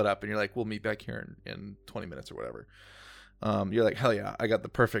just split up and you're like, we'll meet back here in 20 minutes or whatever, you're like, hell yeah, I got the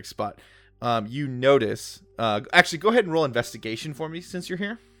perfect spot. You notice, actually go ahead and roll investigation for me since you're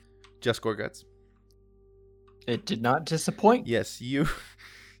here. Just Gorguts. It did not disappoint. Yes, you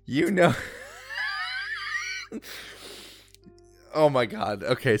know. Oh my god.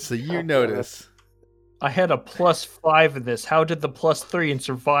 Okay, so you notice. I had a +5 in this. How did the +3 in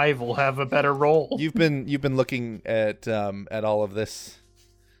survival have a better roll? You've been looking at all of this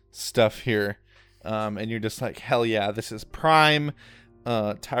stuff here, and you're just like, hell yeah, this is prime.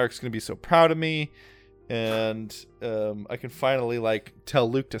 Tyrek's gonna be so proud of me, and I can finally like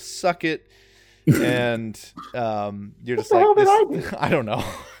tell Luke to suck it. And you're just like, this, I don't know.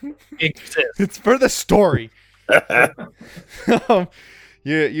 It's for the story.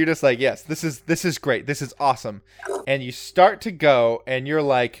 You're just like, yes, this is great. This is awesome. And you start to go, and you're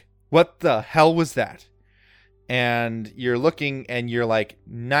like, what the hell was that? And you're looking, and you're like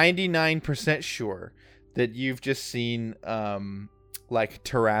 99% sure that you've just seen like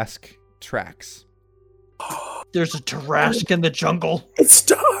Tarask tracks. There's a Tarask in the jungle. It's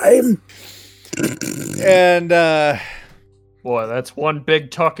time. And boy, that's one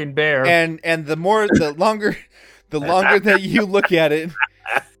big talking bear. And the longer that you look at it,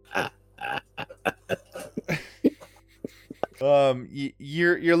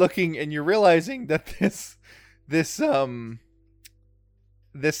 you're looking and you're realizing that this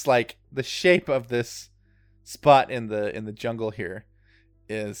like the shape of this spot in the jungle here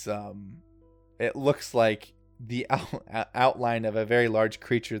is it looks like the outline of a very large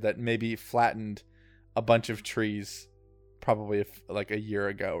creature that maybe flattened a bunch of trees probably like a year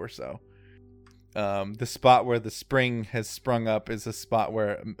ago or so. The spot where the spring has sprung up is a spot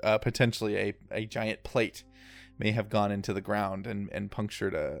where potentially a giant plate may have gone into the ground and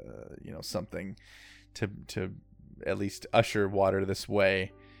punctured something to at least usher water this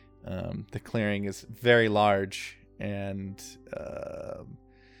way. The clearing is very large, and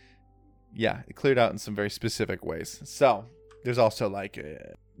it cleared out in some very specific ways. So there's also like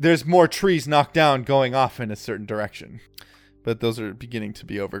there's more trees knocked down going off in a certain direction, but those are beginning to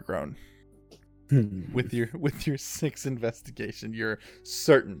be overgrown. With your 6 investigation, you're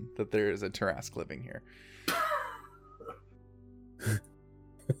certain that there is a Tarask living here.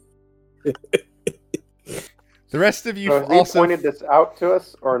 The rest of you so also pointed this out to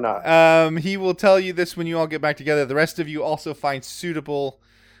us or not? He will tell you this when you all get back together. The rest of you also find suitable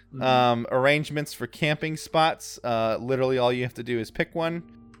arrangements for camping spots. Literally all you have to do is pick one.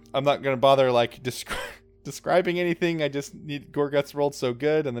 I'm not going to bother like describing anything. I just need Gorguts rolled so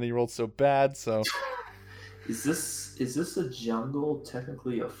good and then he rolled so bad, so Is this a jungle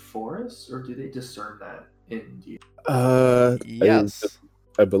technically a forest, or do they discern that in you? yes.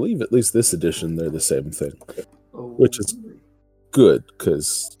 I believe at least this edition they're the same thing. Oh, Which is good,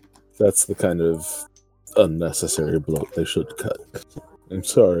 because that's the kind of unnecessary bloat they should cut. I'm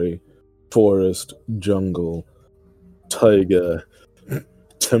sorry. Forest, jungle, taiga,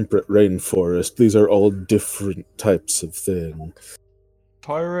 temperate rainforest. These are all different types of thing.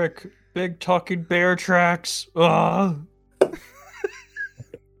 Tyrek, big talking bear tracks. Ah.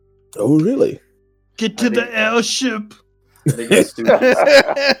 Oh, really? Get to the airship. I think it's stupid.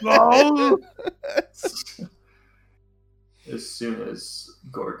 Oh. As soon as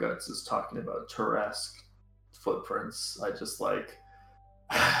Gorguts is talking about Tarask footprints, I just like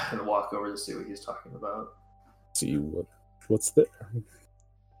and walk over to see what he's talking about. See what's there.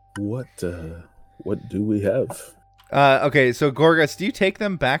 What do we have? Okay, so Gorgas, do you take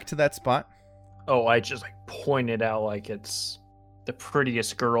them back to that spot? Oh, I just like point it out like it's the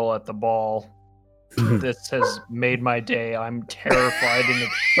prettiest girl at the ball. This has made my day. I'm terrified and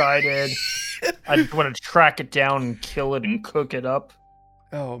excited. I just want to track it down and kill it and cook it up.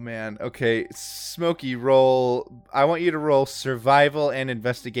 Oh man. Okay, Smokey, roll. I want you to roll survival and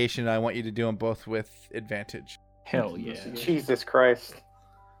investigation. I want you to do them both with advantage. Hell yeah. Jesus Christ.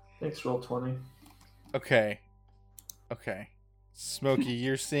 Thanks, roll 20. Okay. Smokey,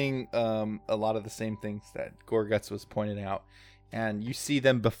 you're seeing a lot of the same things that Gorguts was pointing out, and you see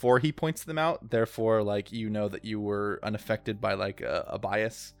them before he points them out. Therefore, like, you know that you were unaffected by like a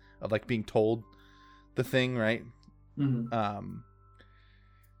bias of like being told the thing, right? Mm-hmm.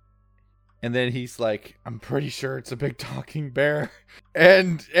 And then he's like, I'm pretty sure it's a big talking bear.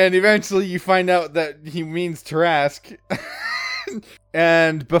 And eventually you find out that he means Tarask.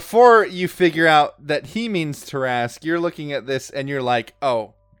 And before you figure out that he means Tarask, you're looking at this and you're like,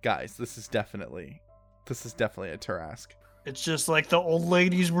 oh, guys, this is definitely a Tarask. It's just like the old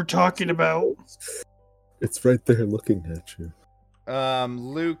ladies we're talking about. It's right there looking at you.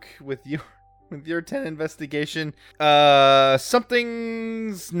 Luke, with your 10 investigation,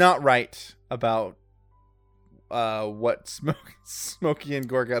 something's not right about what Smokey and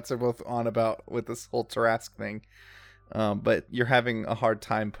Gorguts are both on about with this whole Tarask thing. But you're having a hard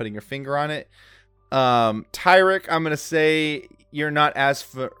time putting your finger on it. Tyrek, I'm gonna say you're not as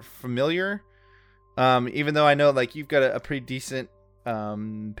familiar. Even though I know like you've got a pretty decent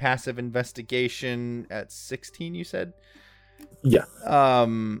passive investigation at 16, you said. Yeah.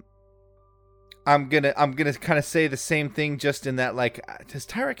 I'm gonna kind of say the same thing, just in that, like, does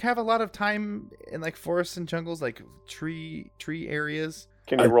Tyrek have a lot of time in like forests and jungles, like tree areas?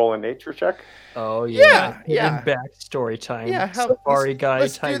 Can you roll a nature check? Oh yeah. Yeah. Backstory time. Yeah, Safari guy.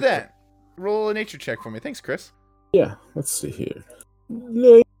 Let's type. do that. Roll a nature check for me. Thanks, Chris. Yeah, let's see here.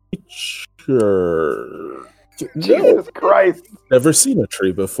 Nature. Jesus Christ. Never seen a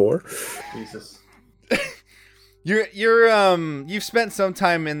tree before. Jesus. You've spent some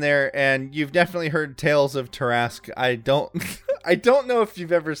time in there, and you've definitely heard tales of Tarask. I don't know if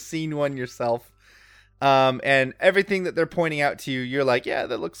you've ever seen one yourself. And everything that they're pointing out to you, you're like, yeah,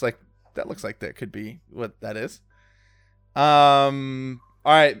 that looks like that could be what that is. All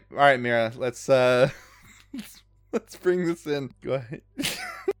right, Mira, let's bring this in. Go ahead.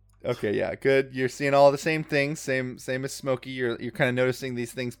 Okay, yeah, good. You're seeing all the same things, same as Smokey. You're kind of noticing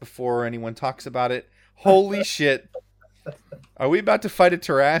these things before anyone talks about it. Holy shit! Are we about to fight a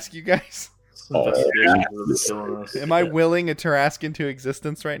Tarask, you guys? Am I willing a Tarask into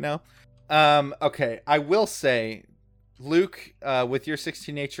existence right now? Okay, I will say, Luke, with your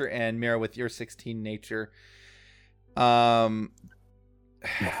 16 nature, and Mira with your 16 nature,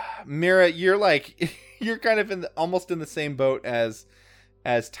 Mira, you're kind of almost in the same boat as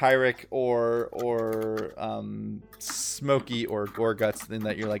Tyrek or Smokey or Gorguts, in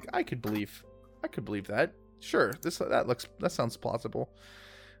that you're like, I could believe that. Sure, that sounds plausible.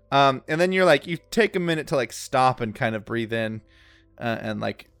 And then you're like, you take a minute to like stop and kind of breathe in. And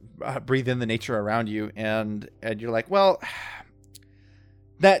like breathe in the nature around you, and you're like, well,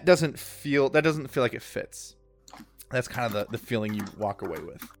 that doesn't feel like it fits. That's kind of the feeling you walk away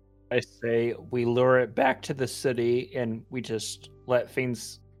with. I say we lure it back to the city, and we just let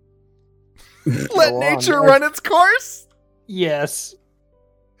things let nature run its course. Yes.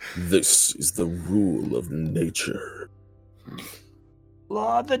 This is the rule of nature.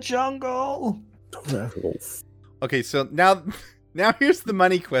 Law of the jungle. Okay, so now here's the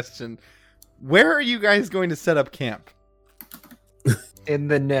money question. Where are you guys going to set up camp? In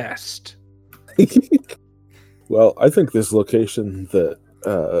the nest. Well, I think this location that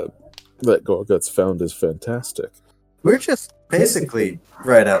Gorguts found is fantastic. We're just basically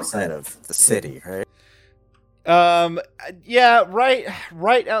right outside of the city, right? Yeah,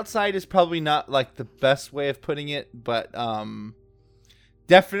 right outside is probably not like the best way of putting it, but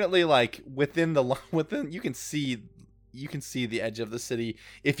definitely like within you can see the edge of the city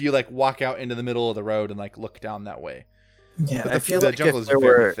if you like walk out into the middle of the road and like look down that way. Yeah, But I feel the like jungle if is there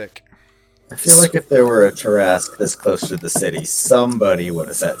very were, thick. I feel like if there were a Tarask this close to the city, somebody would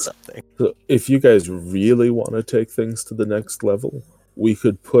have said something. So if you guys really want to take things to the next level, we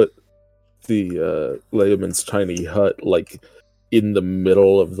could put the layman's tiny hut like in the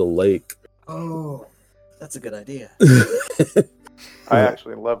middle of the lake. Oh, that's a good idea. I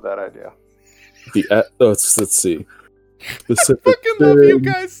actually love that idea. Let's see. I fucking love you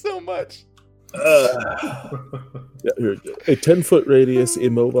guys so much. Yeah, here we go. A 10-foot radius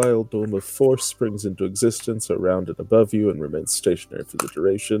immobile dome of force springs into existence around and above you and remains stationary for the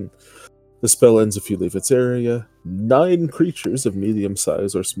duration. The spell ends if you leave its area. 9 creatures of medium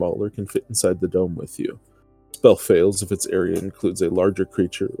size or smaller can fit inside the dome with you. Spell fails if its area includes a larger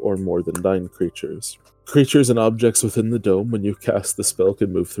creature or more than 9 creatures. Creatures and objects within the dome, when you cast the spell,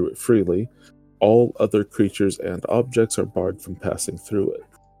 can move through it freely. All other creatures and objects are barred from passing through it.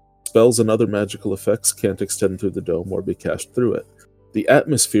 Spells and other magical effects can't extend through the dome or be cast through it. The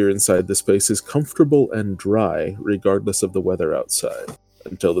atmosphere inside the space is comfortable and dry, regardless of the weather outside.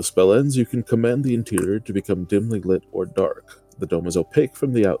 Until the spell ends, you can command the interior to become dimly lit or dark. The dome is opaque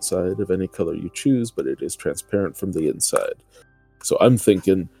from the outside of any color you choose, but it is transparent from the inside. So I'm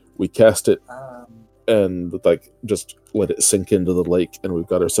thinking we cast it and just let it sink into the lake, and we've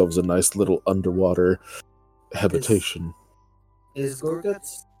got ourselves a nice little underwater habitation. Is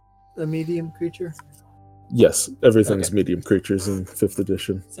Gorguts a medium creature? Yes, everything's Okay. medium creatures in 5th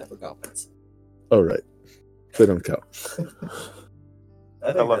edition. Except for goblins. Oh, right. They don't count.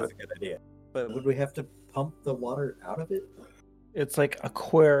 I think love that's it. a good idea. But would we have to pump the water out of it? It's like a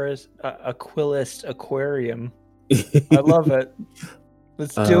Quillist aquarium. I love it.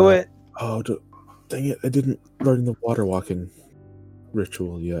 Let's do it. Oh, dang it. I didn't learn the water walking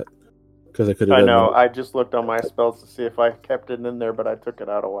ritual yet. Because I could have I done know. that. I just looked on my spells to see if I kept it in there, but I took it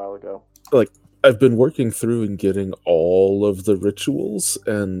out a while ago. I've been working through and getting all of the rituals,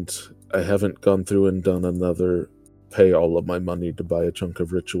 and I haven't gone through and done another pay all of my money to buy a chunk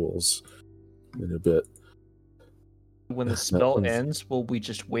of rituals in a bit. When the spell ends, will we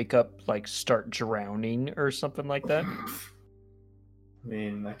just wake up, start drowning or something like that? I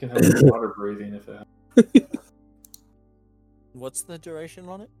mean, I can have water breathing if it happens. What's the duration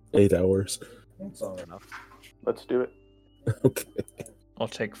on it? 8 hours. That's long enough. Let's do it. Okay. I'll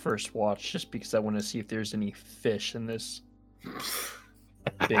take first watch just because I want to see if there's any fish in this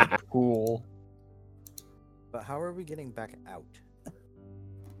big pool. But how are we getting back out?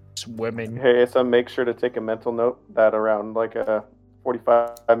 Swimming. Hey, so make sure to take a mental note that around a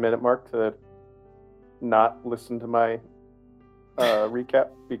 45-minute mark to not listen to my recap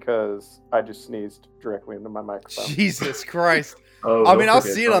because I just sneezed directly into my microphone. Jesus Christ. Oh, I mean, don't I'll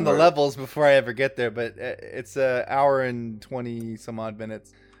forget see it on the Tumblr. levels before I ever get there, but it's an hour and 20 some odd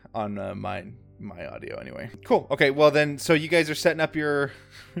minutes on my audio anyway. Cool. Okay, well then, so you guys are setting up your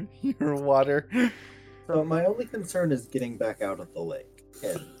your water. So my only concern is getting back out of the lake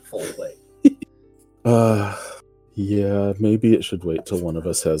and full lake. Yeah, maybe it should wait till one of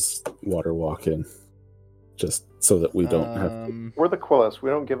us has water walking. Just so that we don't have We're the Quellists. We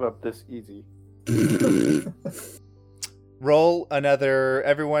don't give up this easy. to... Roll another.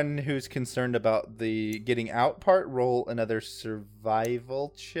 Everyone who's concerned about the getting out part, roll another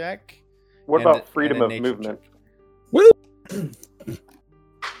survival check. What and about a- freedom and a of nature movement? check.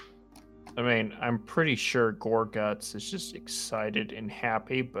 I mean, I'm pretty sure Gorguts is just excited and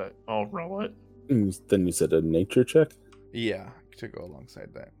happy, but I'll roll it. Then you said a nature check? Yeah, to go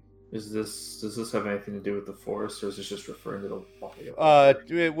alongside that. Does this have anything to do with the forest, or is this just referring to the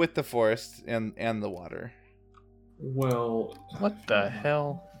water? With the forest and the water. Well, What the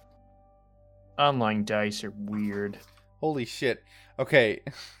hell? Online dice are weird. Holy shit. Okay,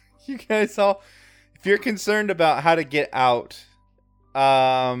 you guys all, if you're concerned about how to get out,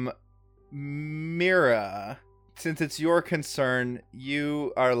 Mira, since it's your concern,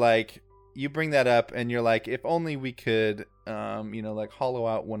 you are you bring that up and you're like, if only we could, hollow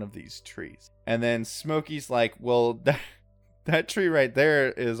out one of these trees. And then Smokey's like, well, that tree right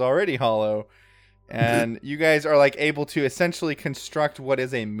there is already hollow. And you guys are able to essentially construct what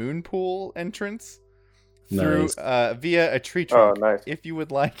is a moon pool entrance through Nice. via a tree trunk. Oh, nice. If you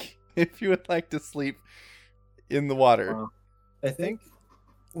would like to sleep in the water. I think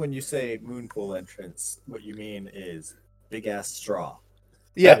when you say moon pool entrance, what you mean is big ass straw.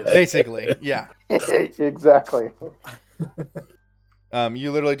 Yeah, basically. Yeah. Exactly.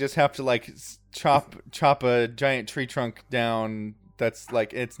 You literally just have to chop a giant tree trunk down. That's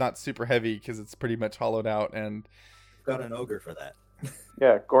it's not super heavy because it's pretty much hollowed out, and Got an ogre for that.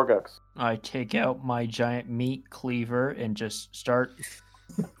 Yeah, Gorgux. I take out my giant meat cleaver and just start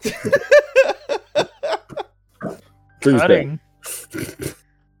Tree's cutting.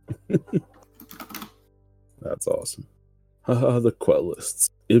 That's awesome. Haha, the Quellists.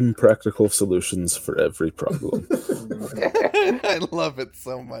 Impractical solutions for every problem. I love it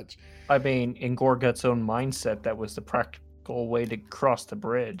so much. I mean, in Gorgut's own mindset, that was the practical way to cross the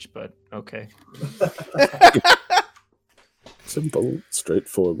bridge, but okay. Simple,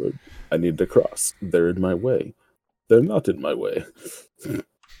 straightforward. I need to cross. They're in my way. They're not in my way.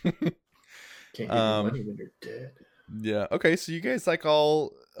 Can't give you money when you're dead. Yeah. Okay. So you guys like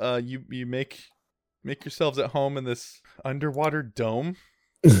all you make yourselves at home in this underwater dome,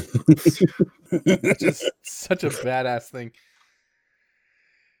 which is such a badass thing.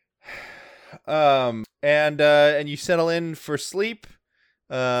 And you settle in for sleep.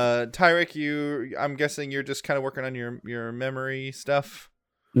 Tyrek, I'm guessing you're just kind of working on your memory stuff.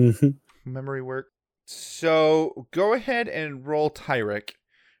 Memory work. So go ahead and roll, Tyrek.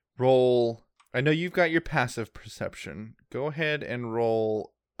 Roll. I know you've got your passive perception. Go ahead and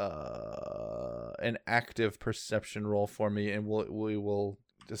roll an active perception roll for me, and we will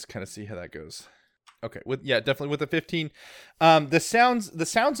just kind of see how that goes. Okay, definitely with the 15. The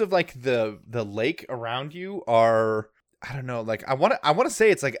sounds of like the lake around you are, I don't know, like I want to say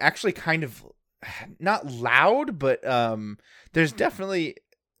it's like actually kind of not loud, but there's definitely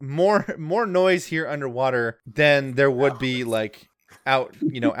more noise here underwater than there would be like out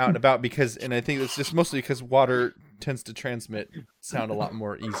and about, and I think it's just mostly because water tends to transmit sound a lot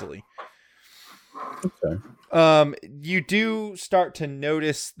more easily. Okay. You do start to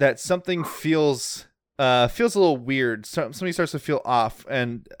notice that something feels a little weird. Something starts to feel off,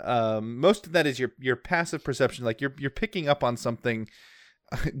 and most of that is your passive perception. Like you're picking up on something.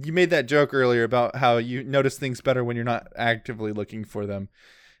 You made that joke earlier about how you notice things better when you're not actively looking for them.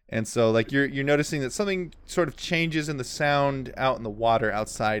 And so like you're noticing that something sort of changes in the sound out in the water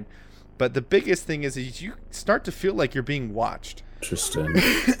outside. But the biggest thing is you start to feel like you're being watched. Interesting.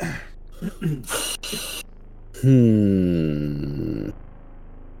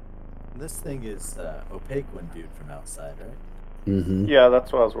 This thing is opaque when viewed from outside, right? Mm-hmm. Yeah,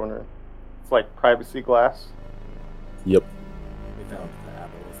 that's what I was wondering. It's like privacy glass. Yep. We found the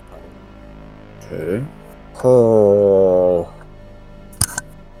aboleth puddle. Okay. Oh.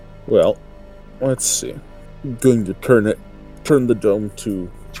 Well, let's see. I'm going to turn the dome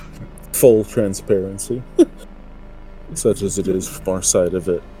to full transparency, such as it is far side of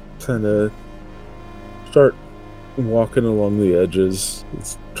it. Kind of start walking along the edges,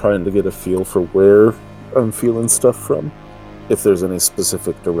 trying to get a feel for where I'm feeling stuff from, if there's any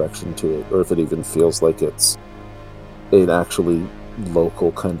specific direction to it, or if it even feels like it's an actually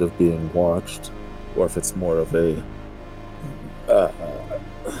local kind of being watched, or if it's more of a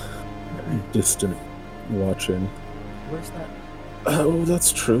distant watching. Where's that? Oh,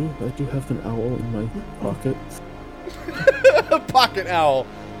 that's true. I do have an owl in my pocket. A pocket owl.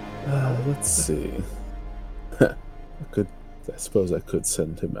 Let's see. I suppose I could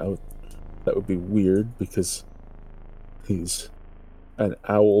send him out. That would be weird because he's an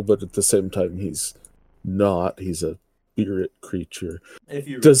owl, but at the same time he's not. He's a spirit creature. If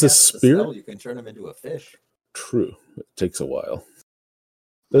you Does a recast the spirit? spell, you can turn him into a fish. True. It takes a while.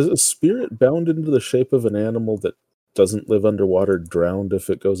 Does a spirit bound into the shape of an animal that doesn't live underwater drowned if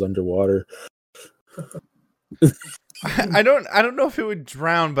it goes underwater? I don't know if it would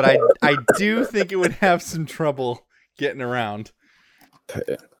drown, but I do think it would have some trouble getting around.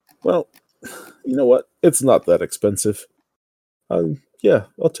 Okay. Well, you know what? It's not that expensive. Yeah,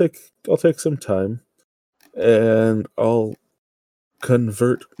 I'll take some time, and I'll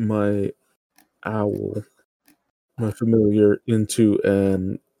convert my owl, my familiar, into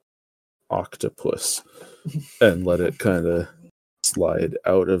an octopus, and let it kind of slide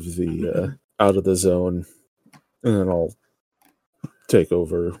out of the zone, and then I'll take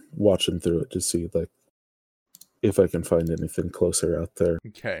over, watching through it to see like if I can find anything closer out there.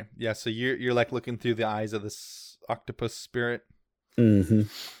 Okay, yeah. So you're like looking through the eyes of this octopus spirit. Mm-hmm.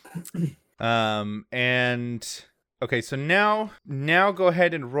 And okay, so now go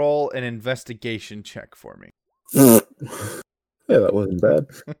ahead and roll an investigation check for me. Yeah, that wasn't bad.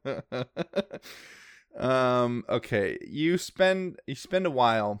 Okay, you spend a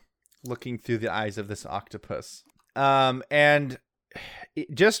while looking through the eyes of this octopus. And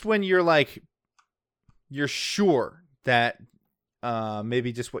just when you're sure that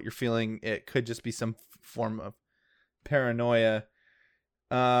maybe just what you're feeling, it could just be some form of paranoia.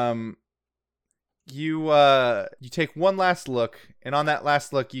 You take one last look, and on that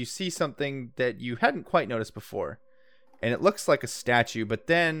last look, you see something that you hadn't quite noticed before, and it looks like a statue. But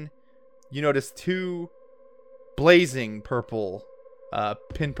then you notice two blazing purple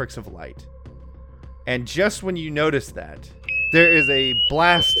pinpricks of light, and just when you notice that, there is a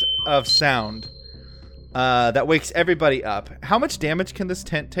blast of sound that wakes everybody up. How much damage can this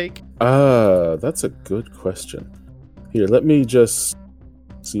tent take? That's a good question. Here, let me just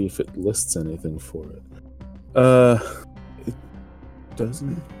see if it lists anything for it. It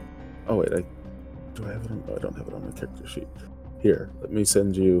doesn't. Oh wait, do I have it on? Oh, I don't have it on my character sheet. Here, let me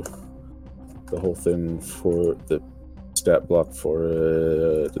send you the whole thing for the stat block for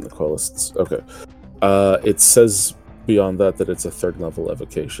it in the Quellists. Okay. It says beyond that it's a 3rd level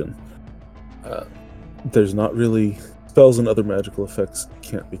evocation. There's not really spells and other magical effects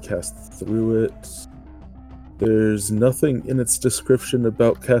can't be cast through it. There's nothing in its description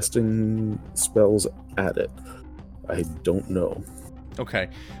about casting spells at it. I don't know. Okay.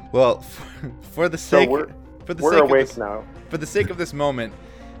 Well, for the sake we're of awake this, now. for the sake of this moment,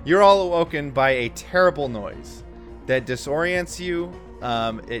 you're all awoken by a terrible noise that disorients you,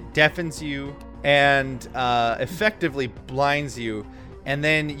 it deafens you, and effectively blinds you. And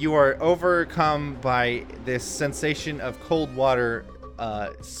then you are overcome by this sensation of cold water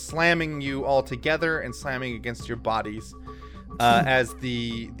slamming you all together and slamming against your bodies as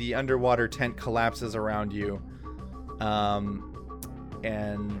the underwater tent collapses around you.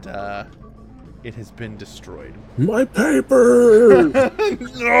 And it has been destroyed. My paper!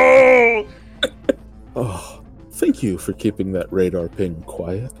 No! Oh, thank you for keeping that radar ping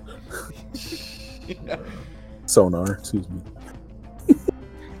quiet. Sonar, excuse me.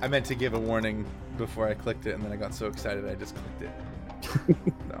 I meant to give a warning before I clicked it, and then I got so excited I just clicked it.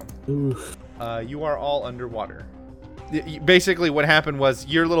 So, you are all underwater. Basically, what happened was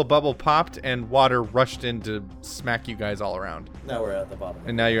your little bubble popped, and water rushed in to smack you guys all around. Now we're at the bottom.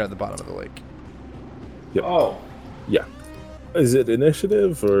 And now you're at the bottom of the lake. Yep. Oh, Yeah. Is it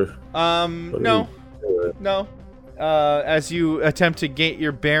initiative or? No. No. As you attempt to get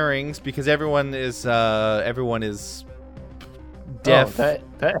your bearings, because everyone is deaf. Oh,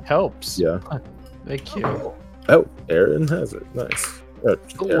 that helps. Yeah. Thank you. Oh, Aaron has it. Nice.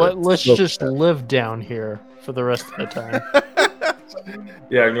 Let's Look, just live down here for the rest of the time.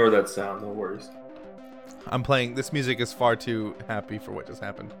 yeah. Ignore that sound. No worries. I'm playing. This music is far too happy for what just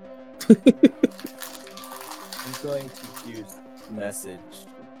happened. I'm going to use message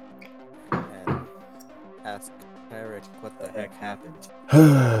and ask Eric what the heck happened.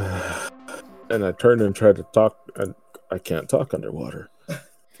 And I turn and try to talk, and I can't talk underwater.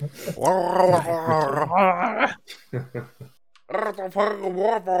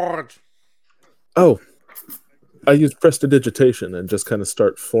 Oh, I use prestidigitation and just kind of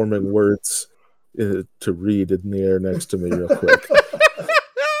start forming words to read in the air next to me real quick.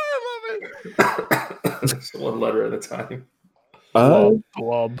 Just one letter at a time.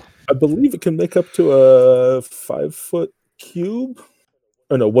 Blob. I believe it can make up to a 5-foot cube.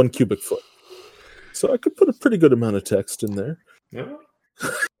 Oh no, 1 cubic foot. So I could put a pretty good amount of text in there. Yeah.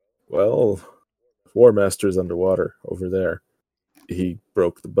 Well, War Master's underwater over there. He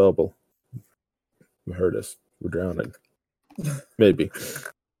broke the bubble. He hurt us. We're drowning. Maybe.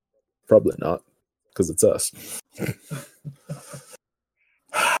 Probably not, because it's us. What's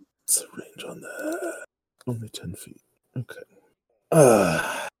the range on that? Only 10 feet. Okay.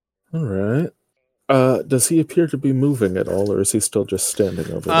 All right. Does he appear to be moving at all, or is he still just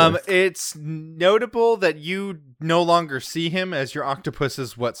standing over there? It's notable that you no longer see him, as your octopus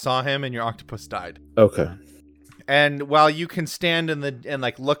is what saw him, and your octopus died. Okay. And while you can stand and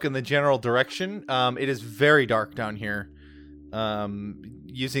look in the general direction, it is very dark down here.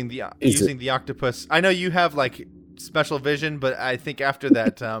 Using the octopus, I know you have like special vision, but I think after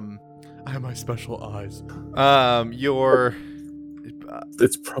that, I have my special eyes.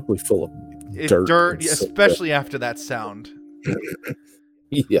 It's probably full of It's dirt, dirt, especially after that sound.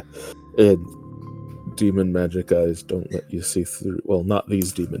 Yeah, and demon magic eyes don't let you see through. Well, not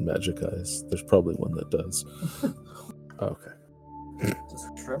these demon magic eyes. There's probably one that does. Okay. Does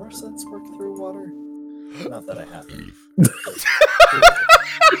tremor sense work through water? Not that I have.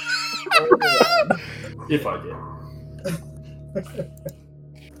 If I get.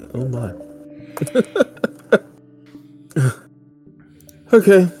 Oh my.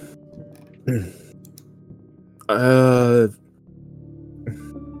 Okay. I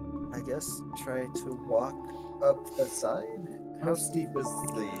guess try to walk up the side. How steep is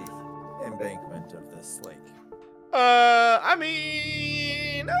the embankment of this lake? I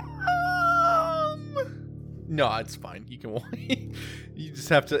mean, no, it's fine. You can walk. You just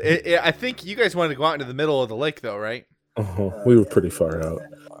have to. I think you guys wanted to go out into the middle of the lake, though, right? We were pretty far out.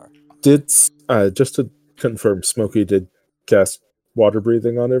 Did just to confirm, Smokey did cast water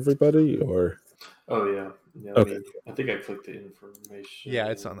breathing on everybody, or? Oh yeah. Yeah. Okay. I think I clicked the information. Yeah,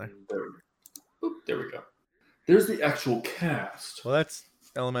 it's on there. There we go. There's the actual cast. Well, that's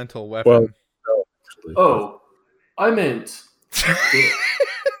elemental weapon. Well, no, actually. Oh, I meant.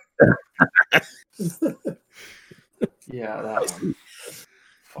 Yeah, that one.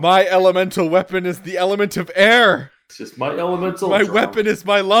 My elemental weapon is the element of air. It's just my elemental. My drum. weapon is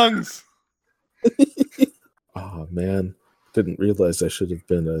my lungs. Oh man, didn't realize I should have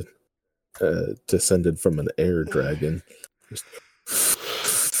been a descended from an air dragon. Just...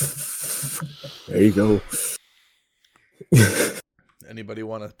 There you go. Anybody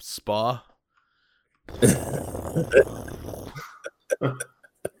want a spa?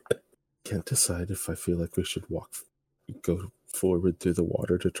 Can't decide if I feel like we should go forward through the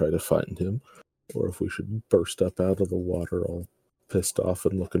water to try to find him, or if we should burst up out of the water all pissed off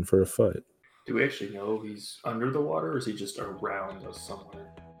and looking for a fight. Do we actually know he's under the water, or is he just around us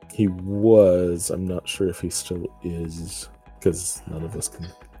somewhere? He was. I'm not sure if he still is, because none of us can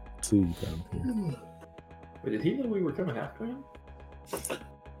see down here. Wait, did he know we were coming after him?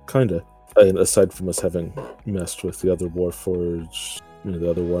 Kinda. And aside from us having messed with the other Warforged, the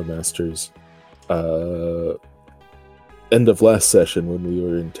other War Masters, end of last session when we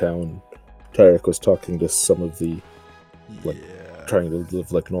were in town, Tyrek was talking to some of the trying to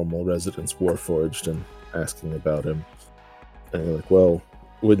live like normal residents, Warforged, and asking about him. And you're like, well,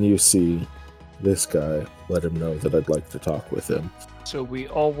 when you see this guy, let him know that I'd like to talk with him. So we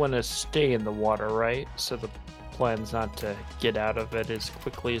all want to stay in the water, right? So the plan's not to get out of it as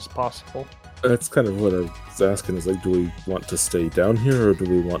quickly as possible. That's kind of what I was asking, is like, do we want to stay down here, or do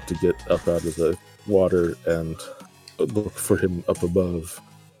we want to get up out of the water and look for him up above?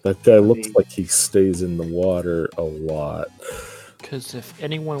 That guy looks like he stays in the water a lot. Because if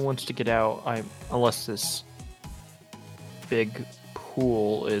anyone wants to get out, unless this big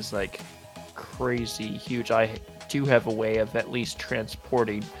pool is like crazy huge, I do have a way of at least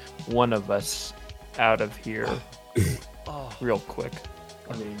transporting one of us out of here real quick.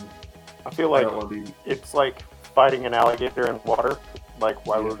 I mean, I feel like it's like fighting an alligator in water. Like,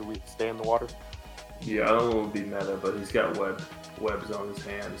 why would we stay in the water? Yeah, I don't know what would be meta, but he's got webs on his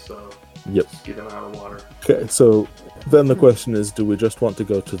hands, so just get him out of the water. Okay, so then the question is, do we just want to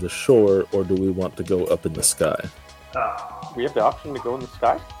go to the shore, or do we want to go up in the sky? We have the option to go in the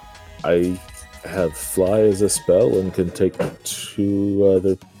sky? I have fly as a spell and can take 2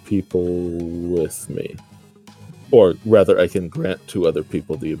 other people with me. Or rather, I can grant 2 other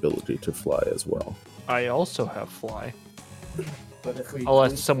people the ability to fly as well. I also have fly. But if we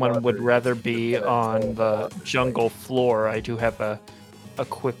Unless someone would rather be on the jungle floor, I do have a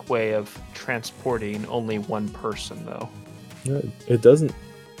quick way of transporting only one person, though. Yeah, it doesn't...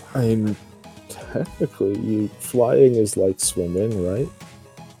 technically, flying is like swimming, right?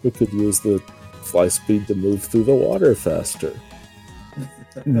 We could use the fly speed to move through the water faster.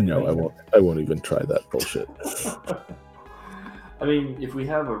 No, I won't even try that bullshit. I mean, if we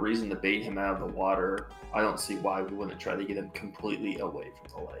have a reason to bait him out of the water, I don't see why we wouldn't try to get him completely away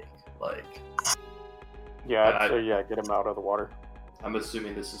from the lake. Like, yeah, I'd say get him out of the water. I'm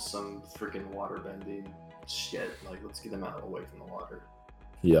assuming this is some freaking water bending shit. Like, let's get him out away from the water.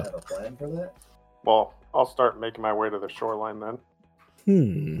 Yeah. Have a plan for that? Well, I'll start making my way to the shoreline then.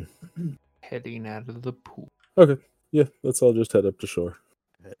 Heading out of the pool. Okay. Yeah, let's all just head up to shore.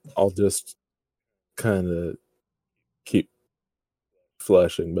 I'll just kind of keep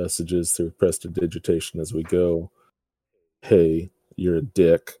flashing messages through prestidigitation as we go. Hey, you're a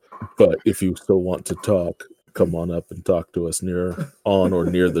dick, but if you still want to talk, come on up and talk to us on or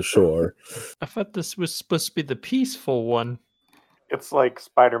near the shore. I thought this was supposed to be the peaceful one. It's like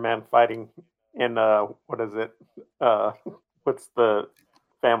Spider-Man fighting in what is it? What's the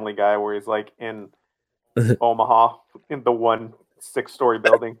Family Guy where he's like in Omaha in the 1 6-story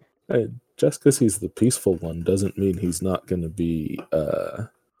building. Hey, just because he's the peaceful one doesn't mean he's not going to be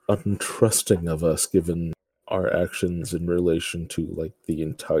untrusting of us, given our actions in relation to like the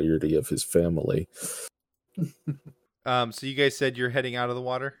entirety of his family. So you guys said you're heading out of the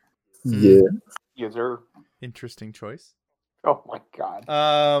water? Yeah. Yes, sir. Interesting choice. Oh my god.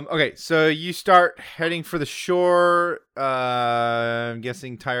 Okay, so you start heading for the shore. I'm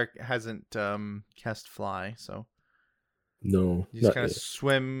guessing Tyrek hasn't cast fly, so No. you just kind of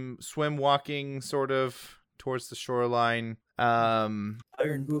swim walking sort of towards the shoreline. Iron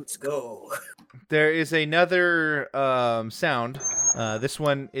boots go. There is another sound. This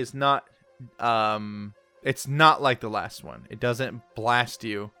one is not it's not like the last one. It doesn't blast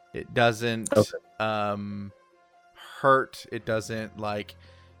you. It doesn't hurt. It doesn't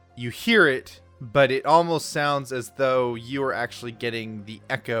you hear it, but it almost sounds as though you are actually getting the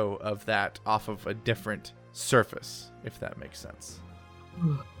echo of that off of a different surface, if that makes sense.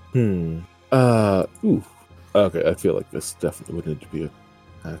 Okay, I feel like this definitely would need to be an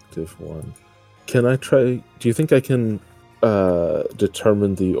active one. Can I try? Do you think I can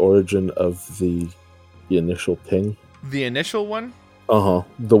determine the origin of the initial ping? The initial one?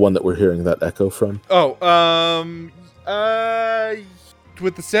 The one that we're hearing that echo from?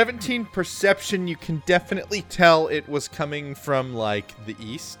 With the 17 perception, you can definitely tell it was coming from the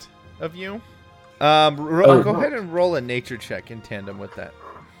east. of you. Oh. Go ahead and roll a nature check in tandem with that.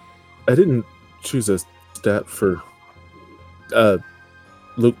 I didn't choose a stat for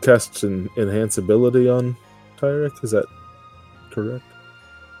Luke casts an enhance ability on Tyrek. Is that correct?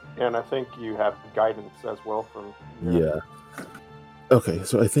 And I think you have guidance as well from. Yeah. Okay,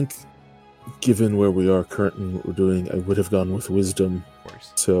 so I think, given where we are currently, what we're doing, I would have gone with wisdom. Of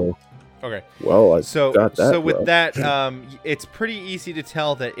course. So, Okay. well, I So got that. with well. that, it's pretty easy to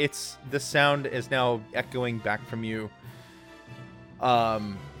tell that the sound is now echoing back from you.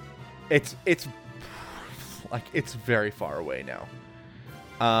 It's like it's very far away now.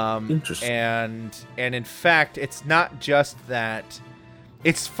 Interesting. And in fact, it's not just that.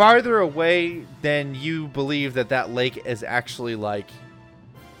 It's farther away than you believe that lake is actually like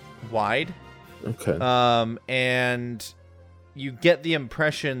wide. Okay. And you get the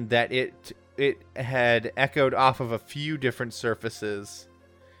impression that it had echoed off of a few different surfaces.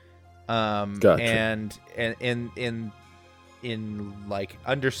 Gotcha. And in like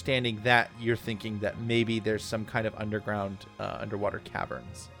understanding that, you're thinking that maybe there's some kind of underwater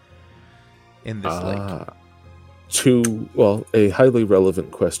caverns in this lake. A highly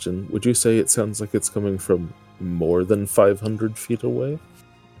relevant question. Would you say it sounds like it's coming from more than 500 feet away?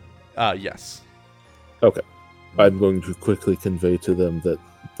 Yes. Okay. I'm going to quickly convey to them that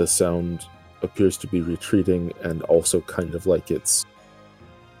the sound appears to be retreating and also kind of like it's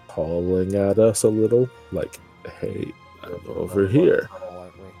calling at us a little. Like, hey, I'm over here.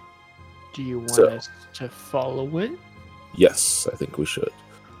 Do you want So- us to follow it? Yes, I think we should.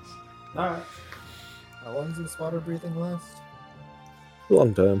 Alright. How long does this water breathing last? A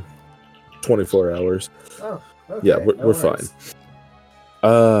long time. 24 hours. Oh, okay. Yeah, no we're fine.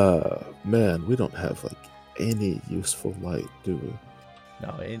 worries. Man, we don't have like any useful light, do we?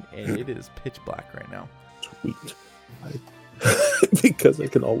 No, and it is pitch black right now. Sweet. Because I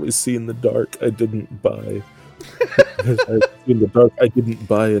can always see in the dark, I didn't buy. In the dark, I didn't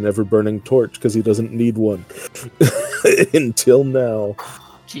buy an ever-burning torch because he doesn't need one. Until now.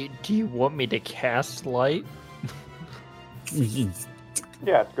 Do you want me to cast light?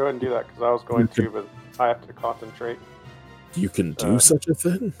 Yeah, go ahead and do that because I was going to, but I have to concentrate. You can do such a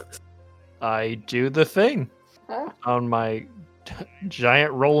thing? I do the thing on my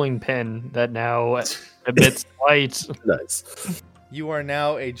giant rolling pin that now emits light. Nice. You are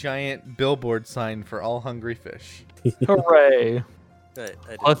now a giant billboard sign for all hungry fish. Hooray! I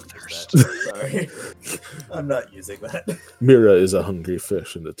didn't A use thirst. that. Sorry. I'm not using that. Mira is a hungry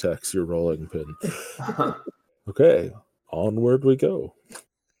fish and attacks your rolling pin. Okay, onward we go.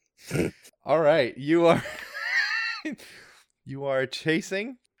 All right, you are you are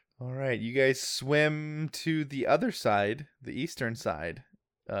chasing. All right, you guys swim to the other side, the eastern side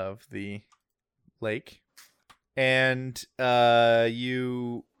of the lake, and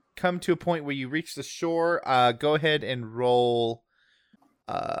you come to a point where you reach the shore. Go ahead and roll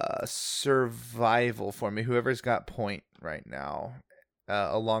survival for me. Whoever's got point right now,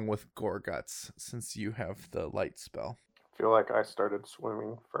 along with Gorguts, since you have the light spell. I feel like I started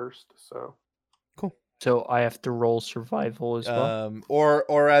swimming first, so Cool. So I have to roll survival as well. Or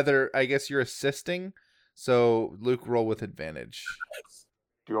rather, I guess you're assisting. So Luke, roll with advantage.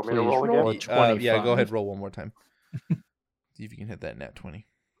 do you want me to Please roll roll again? a Yeah, go 25. ahead, roll one more time. See if you can hit that nat 20.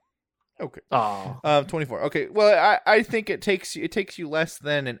 Okay. Oh, 24. Okay. Well, I think it takes you less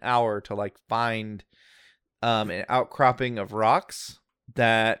than an hour to like find an outcropping of rocks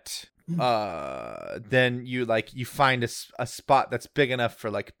that then you find a spot that's big enough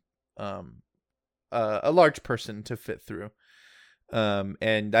for like a large person to fit through.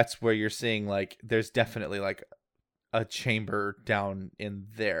 And that's where you're seeing like there's definitely like a chamber down in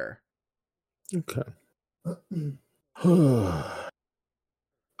there. Okay.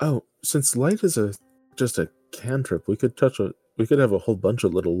 Oh, since light is just a cantrip, we could have a whole bunch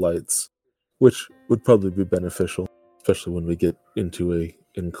of little lights, which would probably be beneficial, especially when we get into a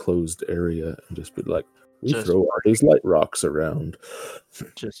enclosed area and just be like, we Just throw all these light rocks around.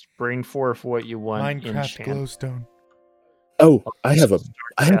 just bring forth what you want. Minecraft enchant. glowstone. Oh, I have a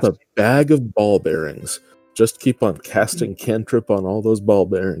Casting. bag of ball bearings. Just keep on casting cantrip on all those ball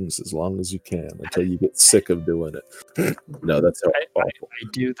bearings as long as you can until you get sick of doing it. No, that's awful. I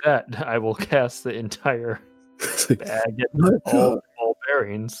do that. I will cast the entire bag at My all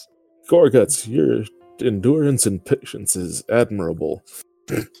bearings. Gorguts, your endurance and patience is admirable.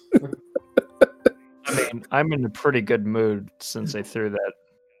 I mean, I'm in a pretty good mood since I threw that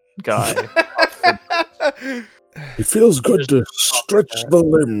guy. It feels good to stretch the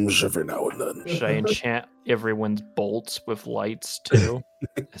limbs every now and then. Should I enchant everyone's bolts with lights too?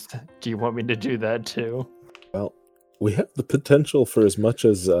 Do you want me to do that too? Well, we have the potential for as much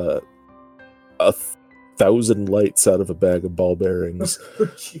as 1,000 lights out of a bag of ball bearings.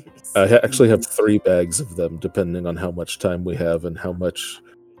 I actually have 3 bags of them, depending on how much time we have and how much.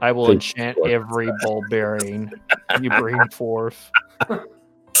 I will enchant every ball bearing you bring forth. How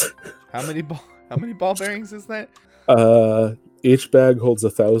many ball bearings is that? Each bag holds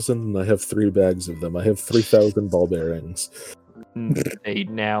 1,000, and I have 3 bags of them. I have 3,000 ball bearings. They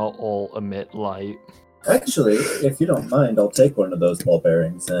now all emit light. Actually, if you don't mind, I'll take one of those ball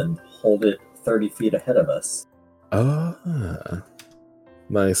bearings and hold it 30 feet ahead of us. Ah,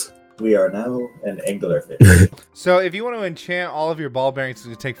 nice. We are now an anglerfish. So if you want to enchant all of your ball bearings, it's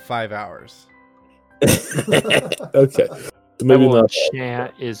going to take 5 hours. Okay. So I maybe will not.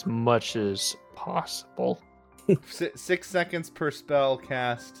 enchant as much as possible. 6 seconds per spell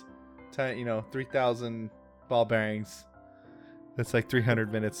cast. 3,000 ball bearings. That's like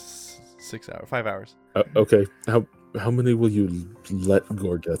 300 minutes. 6 hours. 5 hours. Okay. How many will you let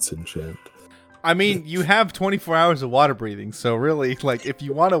Gorgets enchant? I mean, you have 24 hours of water breathing, so really, like, if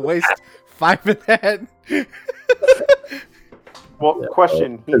you want to waste 5 of that. Well, Yeah,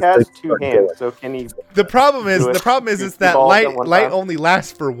 question: he it's has like 2 hands, so can he? The problem is Do that two balls at light one time? only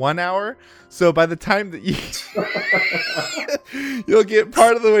lasts for 1 hour. So by the time that you'll get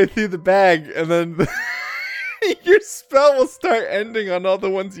part of the way through the bag, and then your spell will start ending on all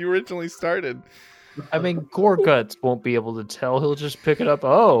the ones you originally started. I mean, Gorguts won't be able to tell. He'll just pick it up.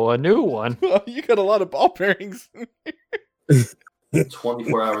 Oh, a new one. Well, you got a lot of ball bearings.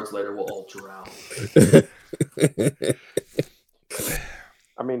 24 hours later, we'll all drown.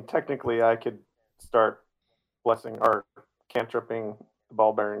 I mean, technically, I could start blessing or cantripping the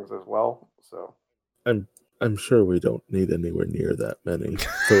ball bearings as well. So I'm sure we don't need anywhere near that many,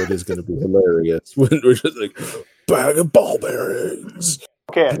 so it is going to be hilarious when we're just like, bag of ball bearings.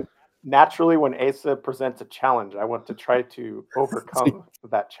 okay. Naturally, when Asa presents a challenge, I want to try to overcome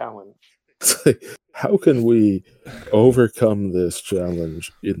that challenge. It's like, how can we overcome this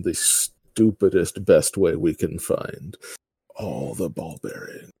challenge in the stupidest, best way we can find? All the ball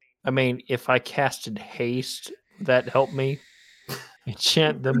bearings. I mean, if I casted haste, that helped me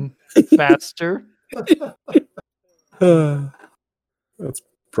enchant them faster. That's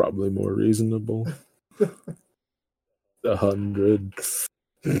probably more reasonable. 100.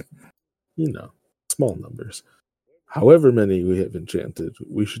 Small numbers. However many we have enchanted,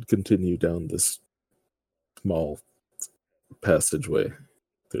 we should continue down this small passageway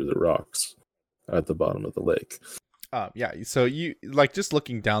through the rocks at the bottom of the lake. Yeah, so you like just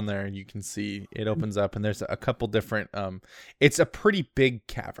looking down there, you can see it opens up, and there's a couple different. It's a pretty big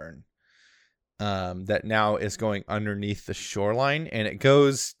cavern. That now is going underneath the shoreline, and it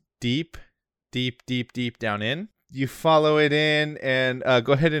goes deep down in. You follow it in, and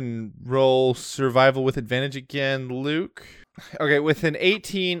go ahead and roll survival with advantage again, Luke. Okay, with an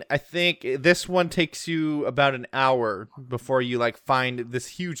 18, I think this one takes you about an hour before you like find this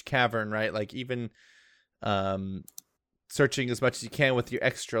huge cavern, right? Like even searching as much as you can with your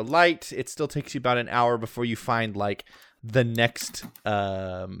extra light, it still takes you about an hour before you find like the next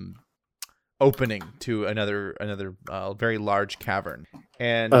opening to another very large cavern.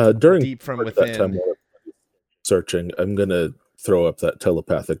 And during deep from that time within. while I'm searching, I'm gonna throw up that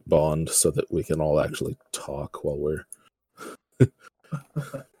telepathic bond so that we can all actually talk while we're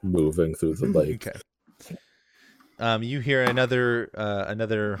moving through the lake. Okay. You hear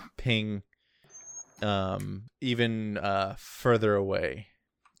another ping, even further away,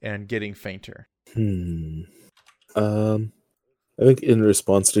 and getting fainter. I think in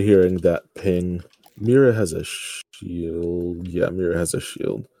response to hearing that ping, Mira has a shield. Yeah, Mira has a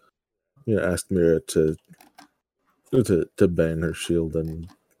shield. Asked Mira to bang her shield and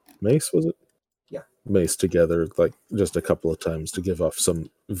mace, was it? Yeah. Mace together, like just a couple of times to give off some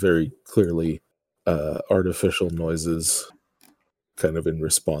very clearly artificial noises, kind of in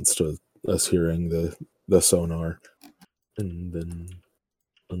response to us hearing the sonar. And then,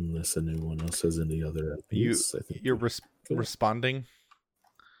 unless anyone else has any other ideas, I think you're responding.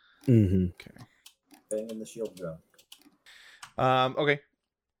 Mm-hmm. Okay. Banging the shield drum. Okay.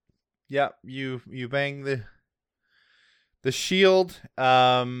 Yeah, you bang the shield.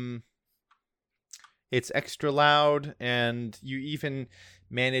 It's extra loud, and you even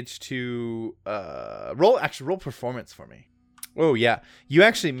manage to roll performance for me. Oh yeah, you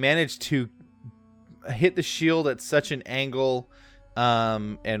actually managed to hit the shield at such an angle,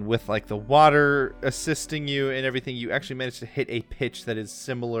 and with like the water assisting you and everything, you actually managed to hit a pitch that is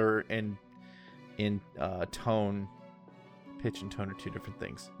similar in tone. Pitch and tone are two different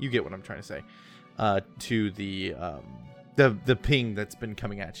things. You get what I'm trying to say. To the the ping that's been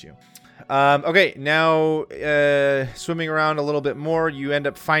coming at you. Okay, now swimming around a little bit more, you end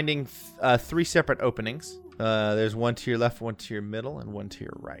up finding 3 separate openings. There's one to your left, one to your middle, and one to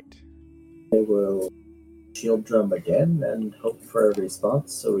your right. I will shield drum again and hope for a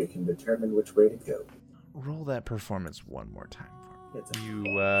response so we can determine which way to go. Roll that performance one more time for It's me.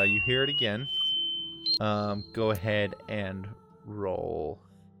 You hear it again. Go ahead and roll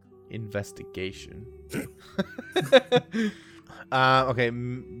investigation. Okay,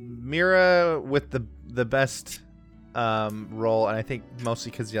 Mira with the best roll, and I think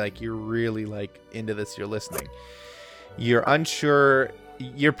mostly because you're really into this, you're listening. You're unsure.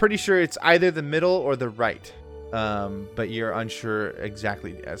 You're pretty sure it's either the middle or the right, but you're unsure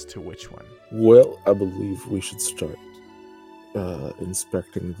exactly as to which one. Well, I believe we should start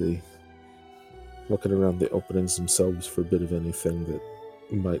looking around the openings themselves for a bit of anything that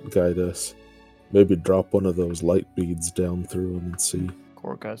might guide us. Maybe drop one of those light beads down through them and see.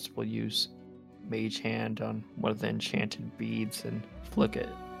 Gorguts will use Mage Hand on one of the enchanted beads and flick it.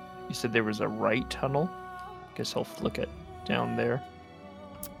 You said there was a right tunnel? Guess I'll flick it down there.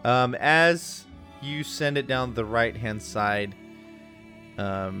 As you send it down the right-hand side,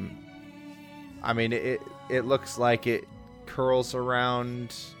 it looks like it curls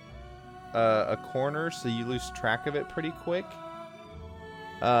around a corner, so you lose track of it pretty quick.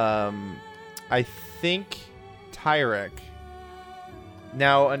 I think Tyrek,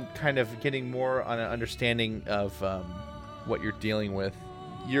 now kind of getting more on an understanding of what you're dealing with,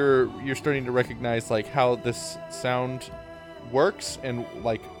 you're starting to recognize how this sound works, and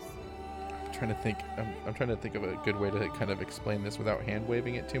I'm trying to think of a good way to kind of explain this without hand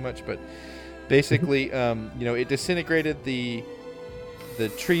waving it too much, but basically it disintegrated the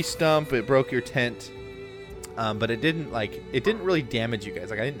tree stump, it broke your tent, but it didn't really damage you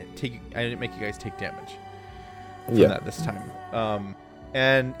guys. I didn't make you guys take damage from that this time.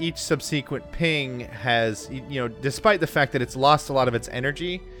 And each subsequent ping has, despite the fact that it's lost a lot of its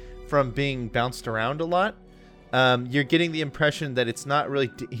energy from being bounced around a lot, you're getting the impression that it's not really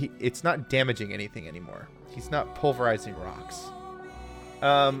it's not damaging anything anymore. He's not pulverizing rocks.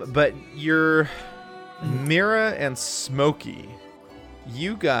 But you're Mira and Smokey.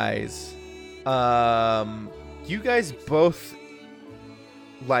 You guys both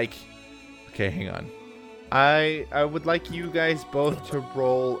okay, hang on. I would like you guys both to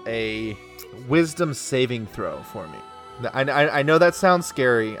roll a wisdom saving throw for me. I know that sounds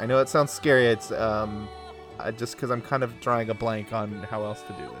scary. It's just because I'm kind of drawing a blank on how else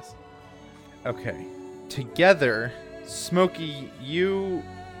to do this. Okay. Together, Smokey, you're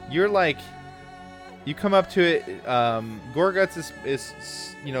you come up to it. Gorguts is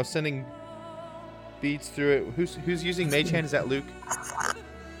sending beads through it. Who's using Mage Hand? Is that Luke? I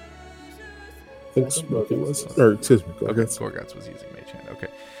think Smokey was. Or, excuse me, Gorguts. Okay, Gorguts was using Mage Hand. Okay.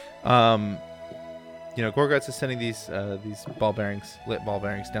 Gorguts is sending these lit ball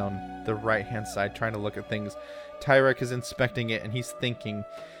bearings down the right-hand side, trying to look at things. Tyrek is inspecting it, and he's thinking.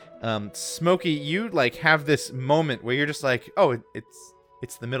 Smokey, you have this moment where you're just oh,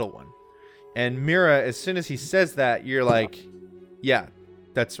 it's the middle one. And Mira, as soon as he says that, you're yeah,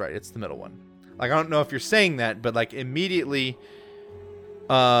 that's right, it's the middle one. I don't know if you're saying that, but immediately,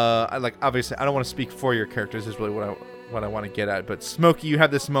 obviously, I don't want to speak for your characters. Is really what I want to get at. But Smokey, you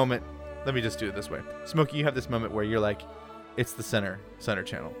have this moment. Let me just do it this way. Smokey, you have this moment where you're it's the center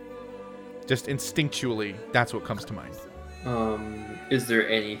channel. Just instinctually, that's what comes to mind. Is there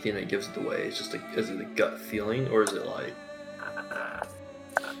anything that gives it away? Is it a gut feeling, or is it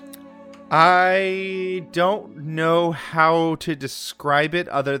I don't know how to describe it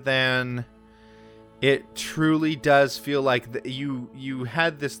other than it truly does feel like you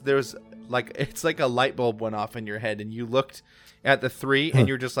had this. There's it's like a light bulb went off in your head, and you looked at the 3, and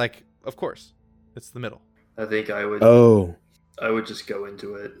you're just of course, it's the middle. I think I would. Oh. I would just go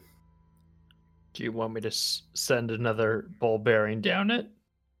into it. Do you want me to send another ball bearing down it?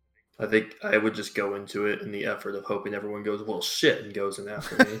 I think I would just go into it in the effort of hoping everyone goes, well, shit, and goes in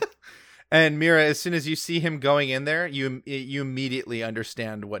after me. And Mira, as soon as you see him going in there, you immediately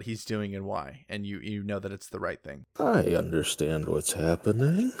understand what he's doing and why, and you know that it's the right thing. I understand what's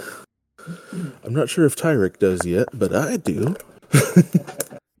happening. I'm not sure if Tyrek does yet, but I do.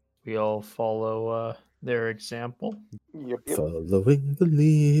 We all follow their example. Yep. Following the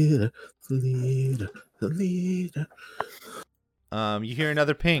leader, the leader, the leader. You hear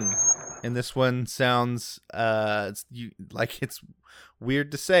another ping, and this one sounds it's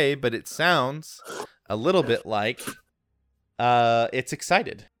weird to say, but it sounds a little bit like it's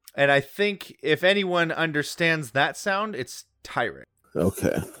excited. And I think if anyone understands that sound, it's Tyrek.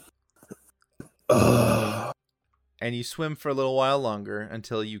 Okay. and you swim for a little while longer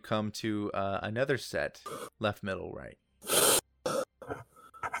until you come to another set, left, middle, right.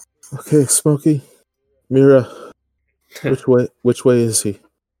 Okay, Smokey, Mira, which way is he?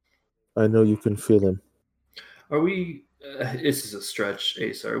 I know you can feel him. Are we? This is a stretch,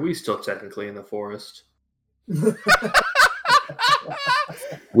 Asa. Are we still technically in the forest?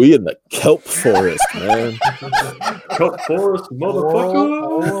 We in the kelp forest, man. Kelp forest,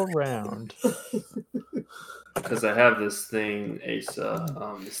 motherfucker! All around. Because I have this thing, Asa.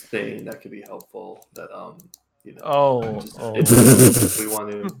 This thing that could be helpful. That you know. If we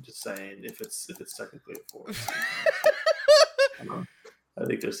want to, just saying, if it's technically a forest. I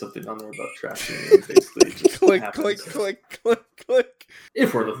think there's something on there about tracking. Basically, just click.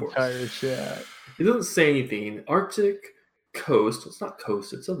 If we're in the forest. Entire chat. It doesn't say anything. Arctic coast. It's not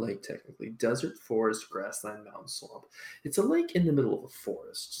coast. It's a lake technically. Desert, forest, grassland, mountain, swamp. It's a lake in the middle of a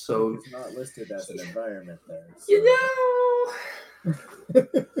forest. So it's not listed as an environment there. So. You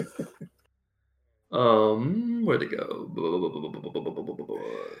know. Where'd it go?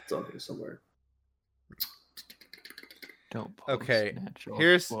 It's on here somewhere. Don't post Okay, natural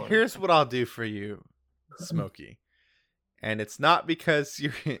here's Florida. what I'll do for you, Smokey. And it's not because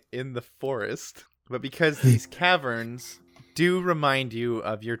you're in the forest, but because these caverns do remind you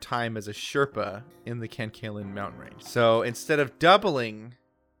of your time as a Sherpa in the Kankalin mountain range. So instead of doubling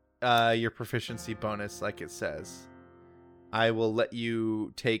your proficiency bonus like it says, I will let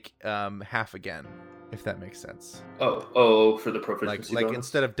you take half again, if that makes sense. Oh, for the proficiency like bonus?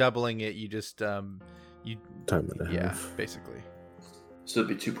 instead of doubling it, you just you time and a half. Yeah, basically. So it'd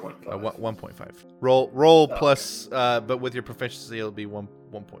be 2.5. 1.5. Roll plus, but with your proficiency, it'll be 1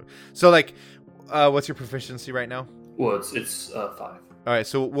 point. So like, what's your proficiency right now? Well, it's 5. All right,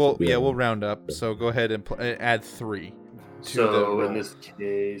 so we'll round up. So go ahead and add 3. So in this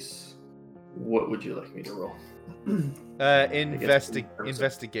case, what would you like me to roll?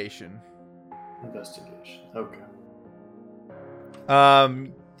 Investigation. Investigation. Okay.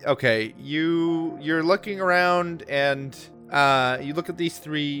 Okay. You're looking around and you look at these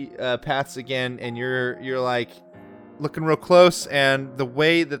 3 paths again, and you're like looking real close, and the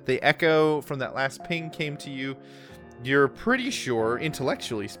way that the echo from that last ping came to you, you're pretty sure,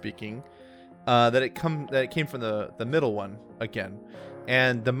 intellectually speaking, that it came from the middle one again.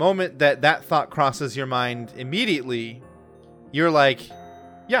 And the moment that thought crosses your mind, immediately you're like,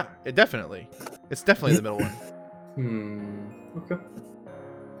 yeah, it's definitely the middle one. Okay.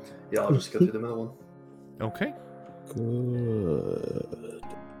 Yeah, I'll just go through the middle one. Okay. Good.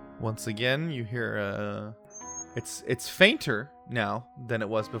 Once again, you hear it's fainter now than it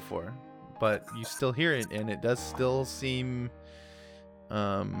was before, but you still hear it, and it does still seem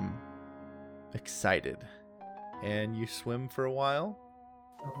excited. And you swim for a while,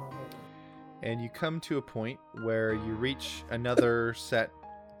 and you come to a point where you reach another set,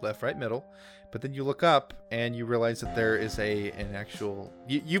 left, right, middle, but then you look up and you realize that there is an actual...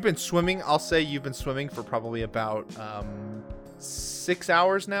 You've been swimming, I'll say you've been swimming for probably about 6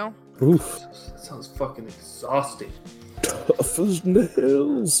 hours now. Oof. That sounds fucking exhausting. Tough as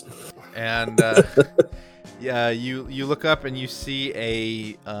nails. And yeah, you look up and you see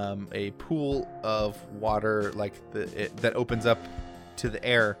a pool of water that opens up to the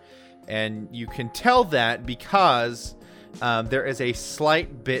air, and you can tell that because there is a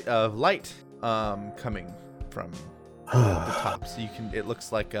slight bit of light coming from the top. So it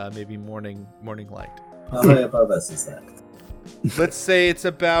looks like maybe morning light. How high above us is that? Let's say it's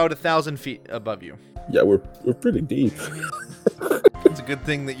about 1,000 feet above you. Yeah, we're pretty deep. It's a good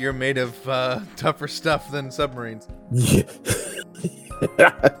thing that you're made of tougher stuff than submarines. Yeah.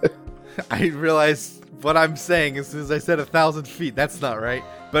 I realized what I'm saying as soon as I said 1,000 feet. That's not right.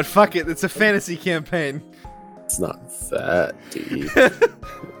 But fuck it, it's a fantasy campaign. It's not that deep.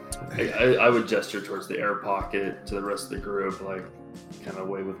 I would gesture towards the air pocket to the rest of the group, like kind of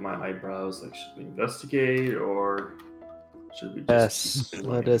wave with my eyebrows, like, should we investigate or should we just... Yes,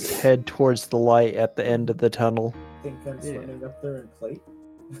 let us head towards the light at the end of the tunnel. I think I'm swimming up there in plate.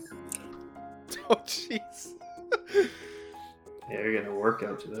 Oh, jeez. Yeah, you're getting a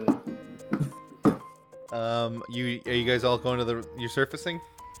workout today. Are you guys all going to your surfacing?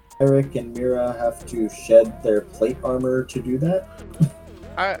 Eric and Mira have to shed their plate armor to do that.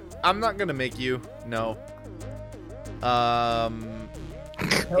 I'm not gonna make you. No.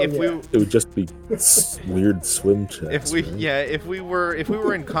 It would just be weird swim checks. If we were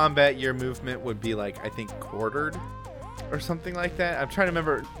in combat, your movement would be like, I think, quartered or something like that. I'm trying to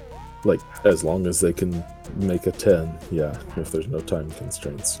remember. Like, as long as they can make a 10, yeah. If there's no time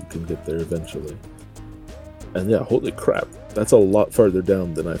constraints, you can get there eventually. And yeah, holy crap, that's a lot farther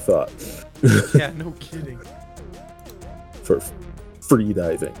down than I thought. Yeah, no kidding. for free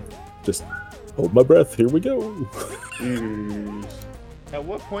diving. Just hold my breath. Here we go. At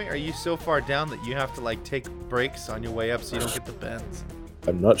what point are you so far down that you have to like take breaks on your way up so you don't get the bends?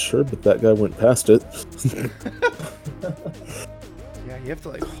 I'm not sure, but that guy went past it. Yeah, you have to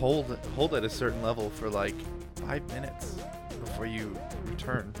like hold at a certain level for like 5 minutes before you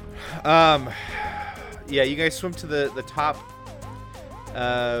return. Yeah, you guys swim to the top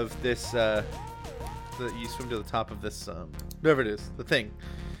of this. You swim to the top of this, whatever it is,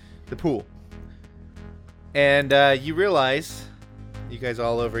 the pool, and you realize, you guys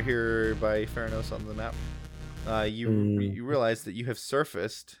all over here by Faranos on the map. You realize that you have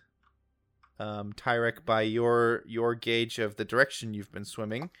surfaced, Tyrek, by your gauge of the direction you've been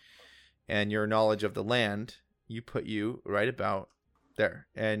swimming, and your knowledge of the land. You put you right about there,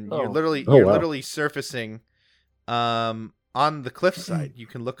 and you're literally surfacing, on the cliffside. You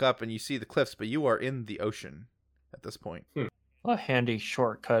can look up and you see the cliffs, but you are in the ocean at this point. A handy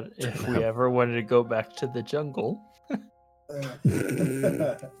shortcut if we ever wanted to go back to the jungle.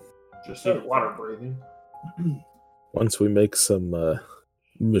 Just need water breathing. Once we make some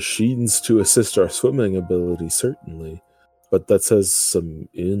machines to assist our swimming ability, certainly. But that says some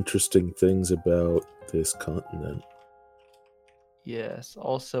interesting things about this continent. Yes,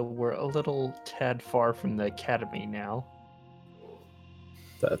 also we're a little tad far from the academy now.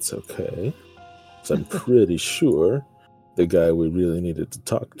 That's okay. So I'm pretty sure the guy we really needed to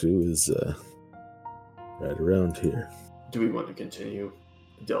talk to is right around here. Do we want to continue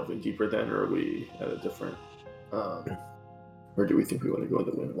delving deeper then, or are we at a different... or do we think we want to go in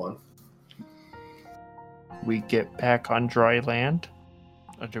the wind one? We get back on dry land?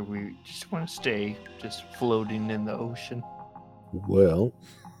 Or do we just want to stay just floating in the ocean? Well,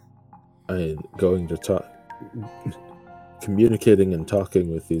 I'm going to talk... Communicating and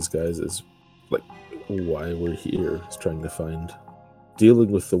talking with these guys is like why we're here, is trying to find,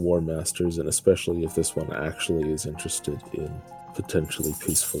 dealing with the War Masters, and especially if this one actually is interested in potentially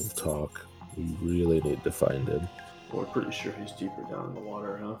peaceful talk, we really need to find him. Well, we're pretty sure he's deeper down in the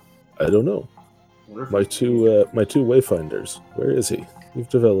water, huh? I don't know. My two wayfinders. Where is he? You've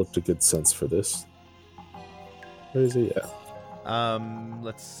developed a good sense for this. Where is he at?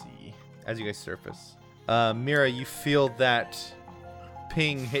 Let's see. As you guys surface, Mira, you feel that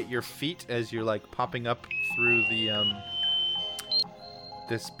ping hit your feet as you're like popping up through the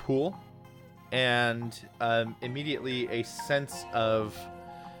this pool, and immediately a sense of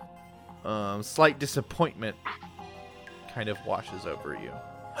slight disappointment kind of washes over you.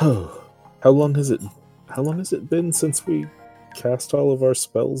 Oh, how long has it been since we cast all of our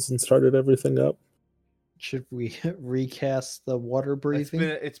spells and started everything up? Should we recast the water breathing?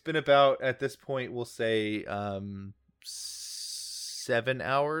 It's been about, at this point, we'll say 7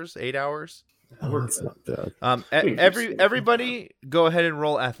 hours, 8 hours. Oh, that's not bad. Everybody, go ahead and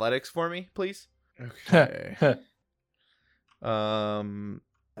roll athletics for me, please. Okay. Halflings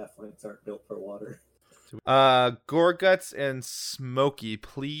aren't built for water. Gorguts and Smokey,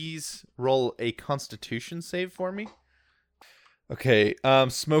 please roll a Constitution save for me. Okay,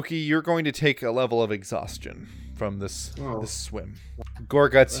 Smokey, you're going to take a level of exhaustion from this swim.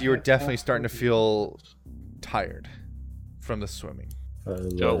 Gorguts, you're definitely starting to feel tired from the swimming.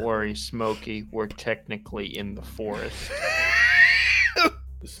 Don't worry, Smokey. We're technically in the forest.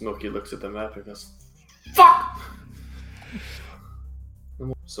 Smokey looks at the map and goes, "Fuck!"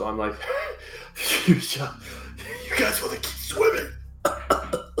 So I'm like, you guys want to keep swimming?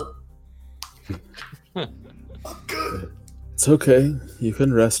 I'm good. It's okay. You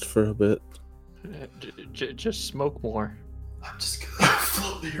can rest for a bit. Just smoke more. I'm just gonna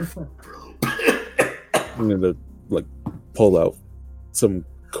float here for a little bit. I'm gonna pull out some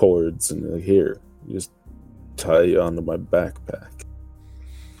cords and here, just tie you onto my backpack.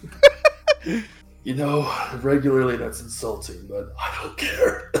 You know, regularly that's insulting, but I don't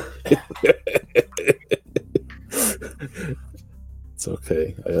care. It's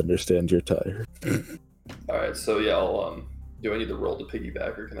okay. I understand you're tired. Alright, so yeah, I'll do I need to roll to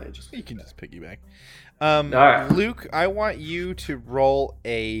piggyback, or can I just... You can just piggyback. Right. Luke, I want you to roll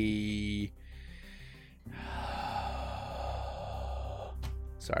a...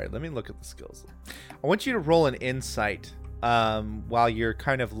 Sorry, let me look at the skills. I want you to roll an insight while you're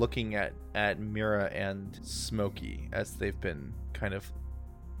kind of looking at Mira and Smokey as they've been kind of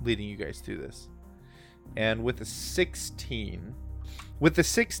leading you guys through this. And with a 16...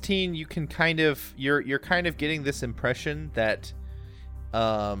 you can kind of you're kind of getting this impression that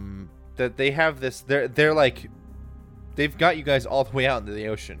that they have this they're like they've got you guys all the way out into the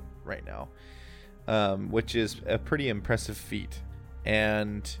ocean right now, which is a pretty impressive feat.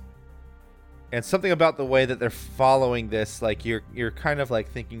 And And something about the way that they're following this, like you're kind of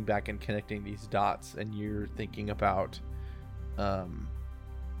like thinking back and connecting these dots, and you're thinking about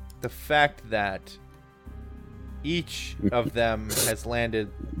the fact that each of them has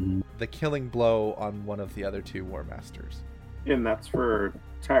landed the killing blow on one of the other two War Masters. And that's for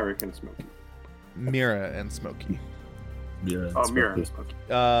Tyrek and Smokey. Mira and Smokey. Mira and Smokey.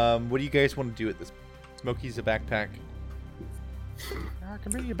 What do you guys want to do at this? Smokey's a backpack. I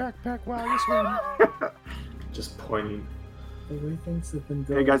can be your backpack while you swim. Just pointing. The way things have been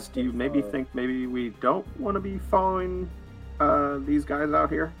going. Hey guys, do you maybe think maybe we don't want to be following these guys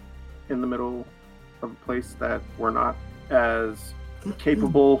out here in the middle of a place that we're not as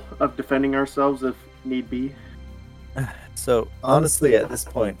capable of defending ourselves if need be? So honestly, at this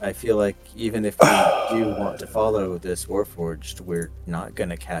point, I feel like even if we do want to follow this Warforged, we're not going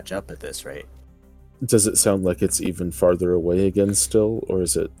to catch up at this rate. Does it sound like it's even farther away again still, or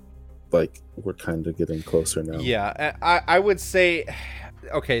is it like we're kind of getting closer now? Yeah, I would say,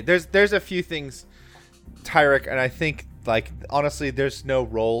 okay, there's a few things, Tyrek, and I think, like, honestly, there's no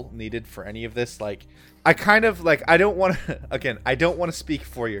role needed for any of this. Like, I kind of, like, I don't want to speak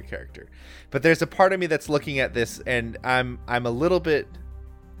for your character, but there's a part of me that's looking at this, and I'm a little bit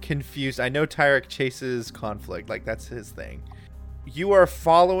confused. I know Tyrek chases conflict, like, that's his thing. You are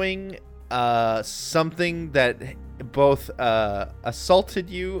following something that both assaulted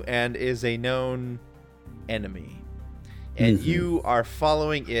you and is a known enemy, and you are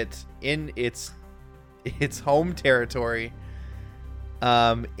following it in its home territory,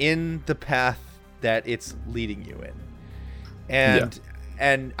 in the path that it's leading you in.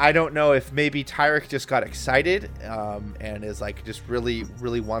 And I don't know if maybe Tyrek just got excited and is like just really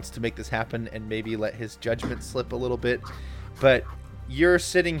wants to make this happen and maybe let his judgment slip a little bit, but you're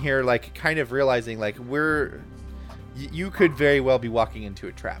sitting here like kind of realizing like you could very well be walking into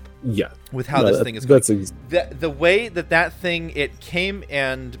a trap. Yeah. With how this thing is going. The way that thing, it came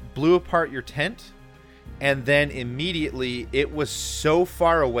and blew apart your tent, and then immediately it was so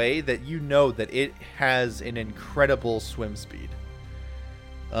far away that you know that it has an incredible swim speed.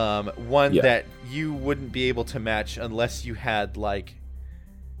 That you wouldn't be able to match unless you had like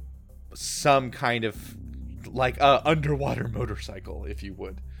some kind of like a underwater motorcycle, if you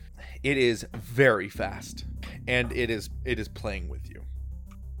would. It is very fast, and it is playing with you.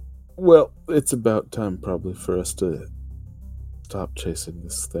 Well, it's about time probably for us to stop chasing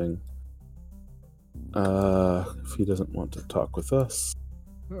this thing. If he doesn't want to talk with us.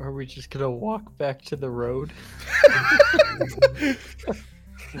 Are we just gonna walk back to the road?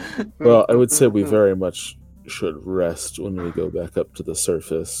 Well, I would say we very much should rest when we go back up to the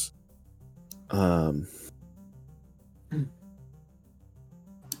surface.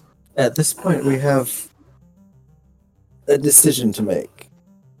 At this point, we have a decision to make,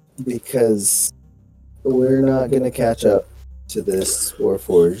 because we're not going to catch up to this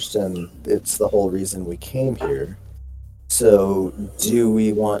Warforged, and it's the whole reason we came here. So, do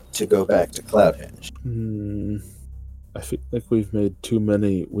we want to go back to Cloudhenge? I feel like we've made too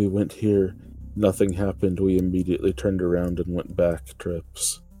many. We went here, nothing happened, we immediately turned around and went back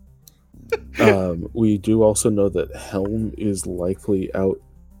trips. We do also know that Helm is likely out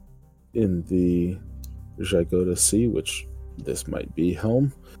in the Jagoda Sea, which this might be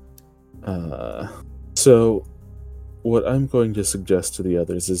Helm. So what I'm going to suggest to the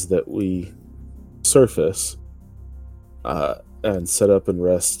others is that we surface and set up and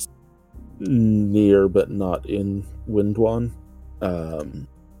rest near but not in Windwan,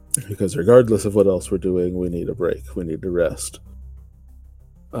 because regardless of what else we're doing, we need a break, we need to rest.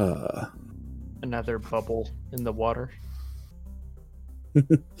 Another bubble in the water.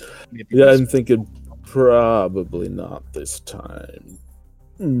 Yeah, I'm thinking probably not this time.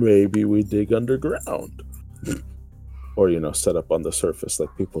 Maybe we dig underground. Or, set up on the surface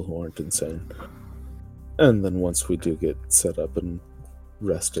like people who aren't insane. And then once we do get set up and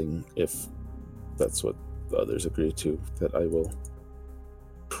resting, if that's what the others agree to, that I will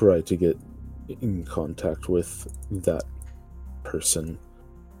try to get in contact with that person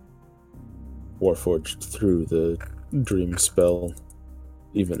Warforged through the dream spell.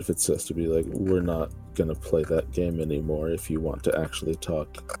 Even if it's just to be like, we're not gonna play that game anymore. If you want to actually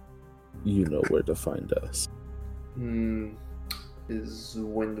talk, you know where to find us. Is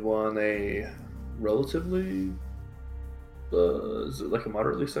Windwan a relatively... is it like a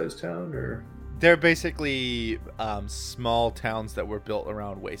moderately sized town, or...? They're basically small towns that were built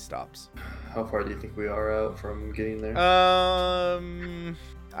around way stops. How far do you think we are out from getting there?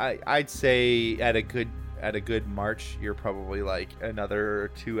 I'd say at a good march, you're probably like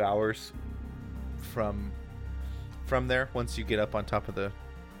another 2 hours from there once you get up on top of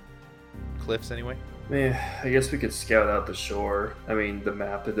cliffs anyway? I guess we could scout out the shore. I mean, the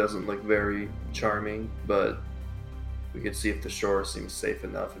map, it doesn't look very charming, but we could see if the shore seems safe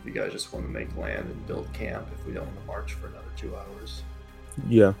enough if you guys just want to make land and build camp if we don't want to march for another 2 hours.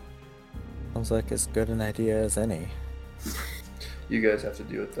 Yeah. Sounds like as good an idea as any. You guys have to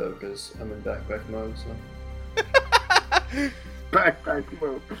do it, though, because I'm in backpack mode, so... Backpack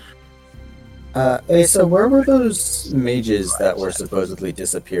mode. Hey, so where were those mages that were supposedly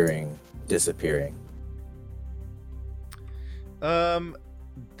disappearing?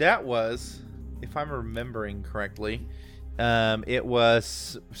 That was, if I'm remembering correctly, it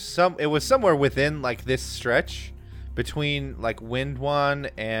was somewhere within like this stretch between like Wind One,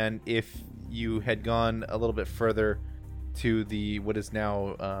 and if you had gone a little bit further to the what is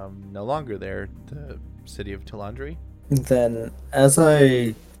now no longer there, the city of Talandri. Then, as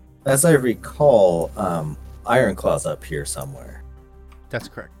I recall, Ironclaw's up here somewhere. That's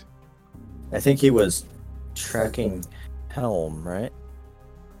correct. I think he was tracking Helm, right?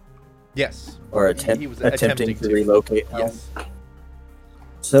 Yes. Or He was attempting to relocate Helm. Yes.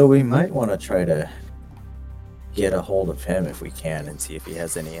 So we might want to try to get a hold of him if we can and see if he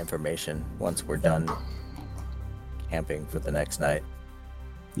has any information once we're done camping for the next night.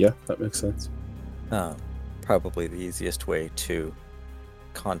 Yeah, that makes sense. Probably the easiest way to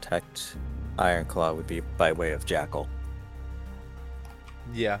contact Ironclaw would be by way of Jackal.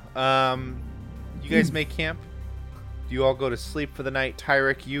 Yeah. You guys make camp. Do you all go to sleep for the night?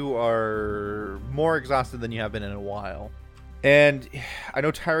 Tyrek, you are more exhausted than you have been in a while. And I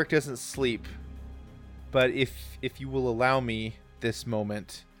know Tyrek doesn't sleep, but if you will allow me this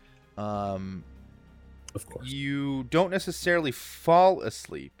moment, Of course. you don't necessarily fall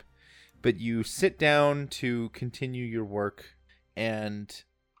asleep, but you sit down to continue your work, and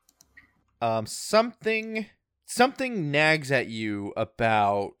something nags at you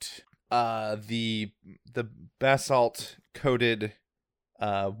about the basalt coated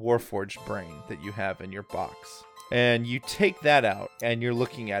Warforged brain that you have in your box. And you take that out and you're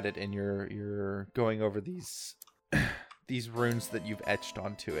looking at it and you're going over these these runes that you've etched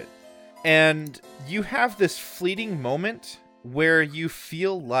onto it. And you have this fleeting moment where you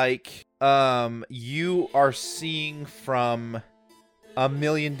feel like you are seeing from a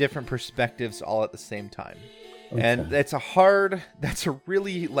million different perspectives all at the same time. Okay. And that's a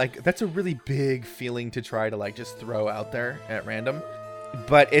really big feeling to try to like just throw out there at random.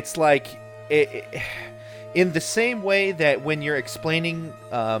 But it's like in the same way that when you're explaining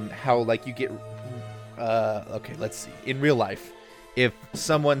how like you get okay, let's see. In real life, if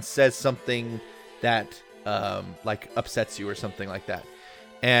someone says something that like upsets you or something like that,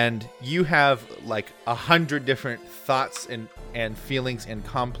 and you have like 100 different thoughts and feelings and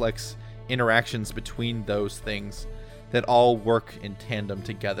complex interactions between those things that all work in tandem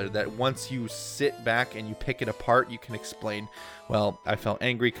together, that once you sit back and you pick it apart, you can explain, well, I felt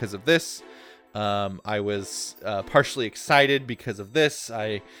angry because of this. I was partially excited because of this.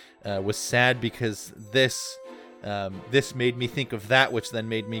 I was sad because this made me think of that, which then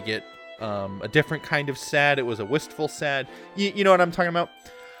made me get a different kind of sad. It was a wistful sad. You know what I'm talking about?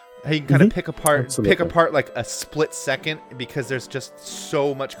 How you can kind of pick apart like a split second, because there's just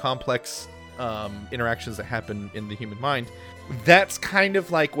so much complex interactions that happen in the human mind. That's kind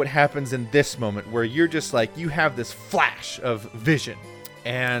of like what happens in this moment, where you're just like, you have this flash of vision.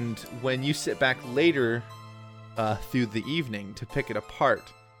 And when you sit back later through the evening to pick it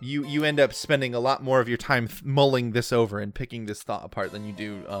apart, you end up spending a lot more of your time mulling this over and picking this thought apart than you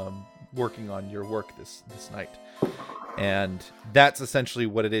do working on your work this night. And that's essentially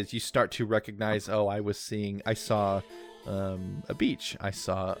what it is. You start to recognize, oh, I saw a beach, I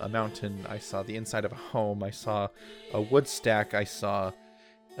saw a mountain, I saw the inside of a home, I saw a wood stack, I saw,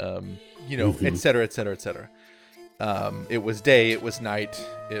 et cetera, et cetera, et cetera. It was day, it was night,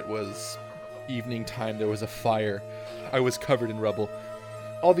 it was evening time, there was a fire, I was covered in rubble,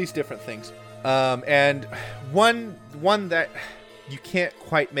 all these different things. And one that you can't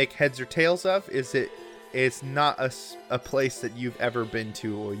quite make heads or tails of is it's not a place that you've ever been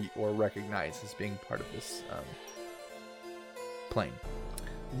to or recognized as being part of this plane.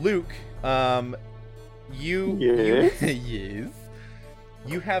 Luke, you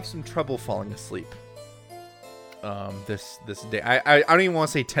have some trouble falling asleep this day. I don't even want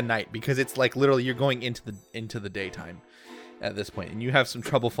to say tonight, because it's like literally you're going into the daytime at this point, and you have some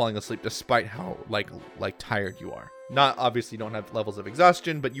trouble falling asleep despite how like tired you are. Not obviously, you don't have levels of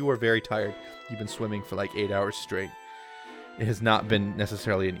exhaustion, but you are very tired. You've been swimming for like 8 hours straight. It has not been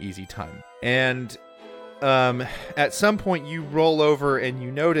necessarily an easy time. And at some point you roll over and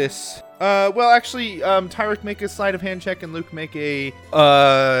you notice. Tyrek make a sleight of hand check and Luke make a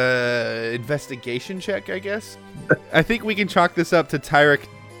investigation check, I guess. I think we can chalk this up to Tyrek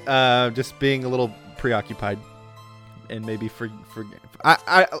just being a little preoccupied, and maybe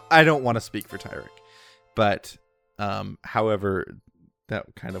I don't want to speak for Tyrek, but however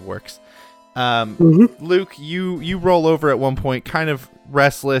that kind of works. Luke, you roll over at one point, kind of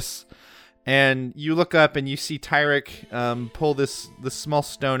restless, and you look up and you see Tyrek pull this small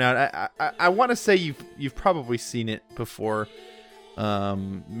stone out. I want to say you've probably seen it before,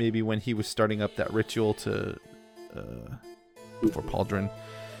 maybe when he was starting up that ritual for Pauldron.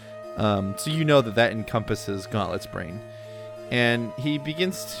 So you know that encompasses Gauntlet's brain, and he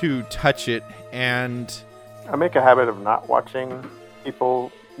begins to touch it, and I make a habit of not watching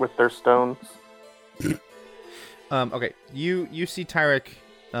people with their stones. Okay, you see Tyrek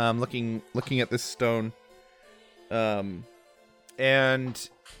looking at this stone, and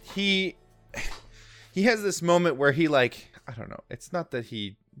he has this moment where he, like, I don't know, it's not that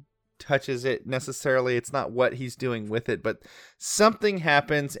he touches it necessarily, it's not what he's doing with it, but something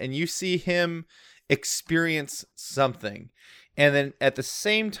happens and you see him experience something, and then at the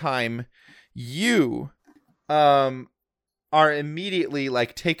same time you are immediately,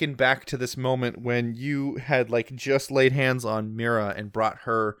 like, taken back to this moment when you had, like, just laid hands on Mira and brought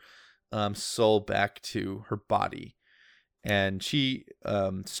her soul back to her body, and she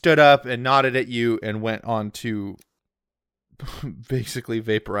stood up and nodded at you and went on to basically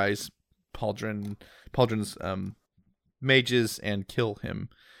vaporize Pauldron's mages and kill him.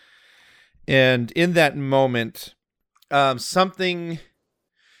 And in that moment, something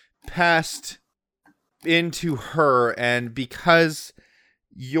passed into her, and because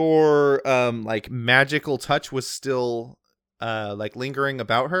your like magical touch was still like lingering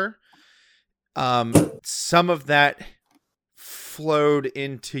about her, some of that flowed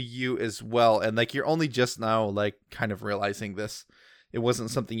into you as well, and like you're only just now like kind of realizing this. It wasn't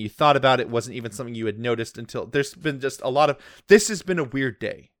something you thought about. It wasn't even something you had noticed until there's been just a lot of this has been a weird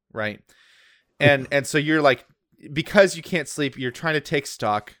day, right? And so you're like, because you can't sleep, you're trying to take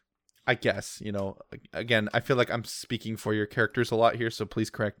stock, I guess, you know. Again, I feel like I'm speaking for your characters a lot here, so please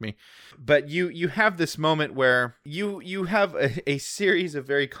correct me. But you have this moment where you have a series of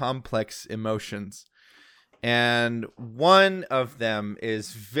very complex emotions, and one of them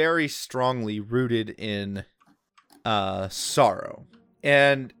is very strongly rooted in sorrow.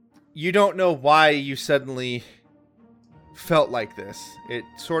 And you don't know why you suddenly felt like this. It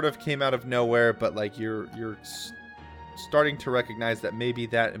sort of came out of nowhere, but like you're starting to recognize that maybe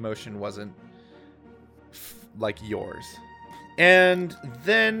that emotion wasn't like yours. And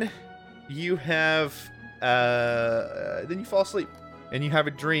then you have then you fall asleep and you have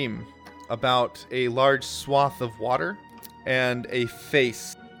a dream about a large swath of water and a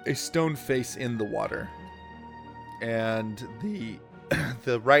stone face in the water, and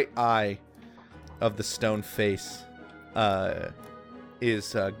the right eye of the stone face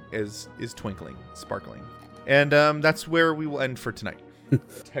is twinkling, sparkling. And that's where we will end for tonight.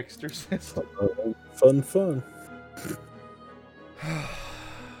 Texter says, Fun.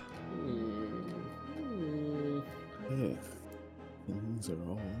 Yeah. Things are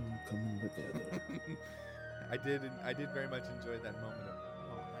all coming together. I did very much enjoy that moment of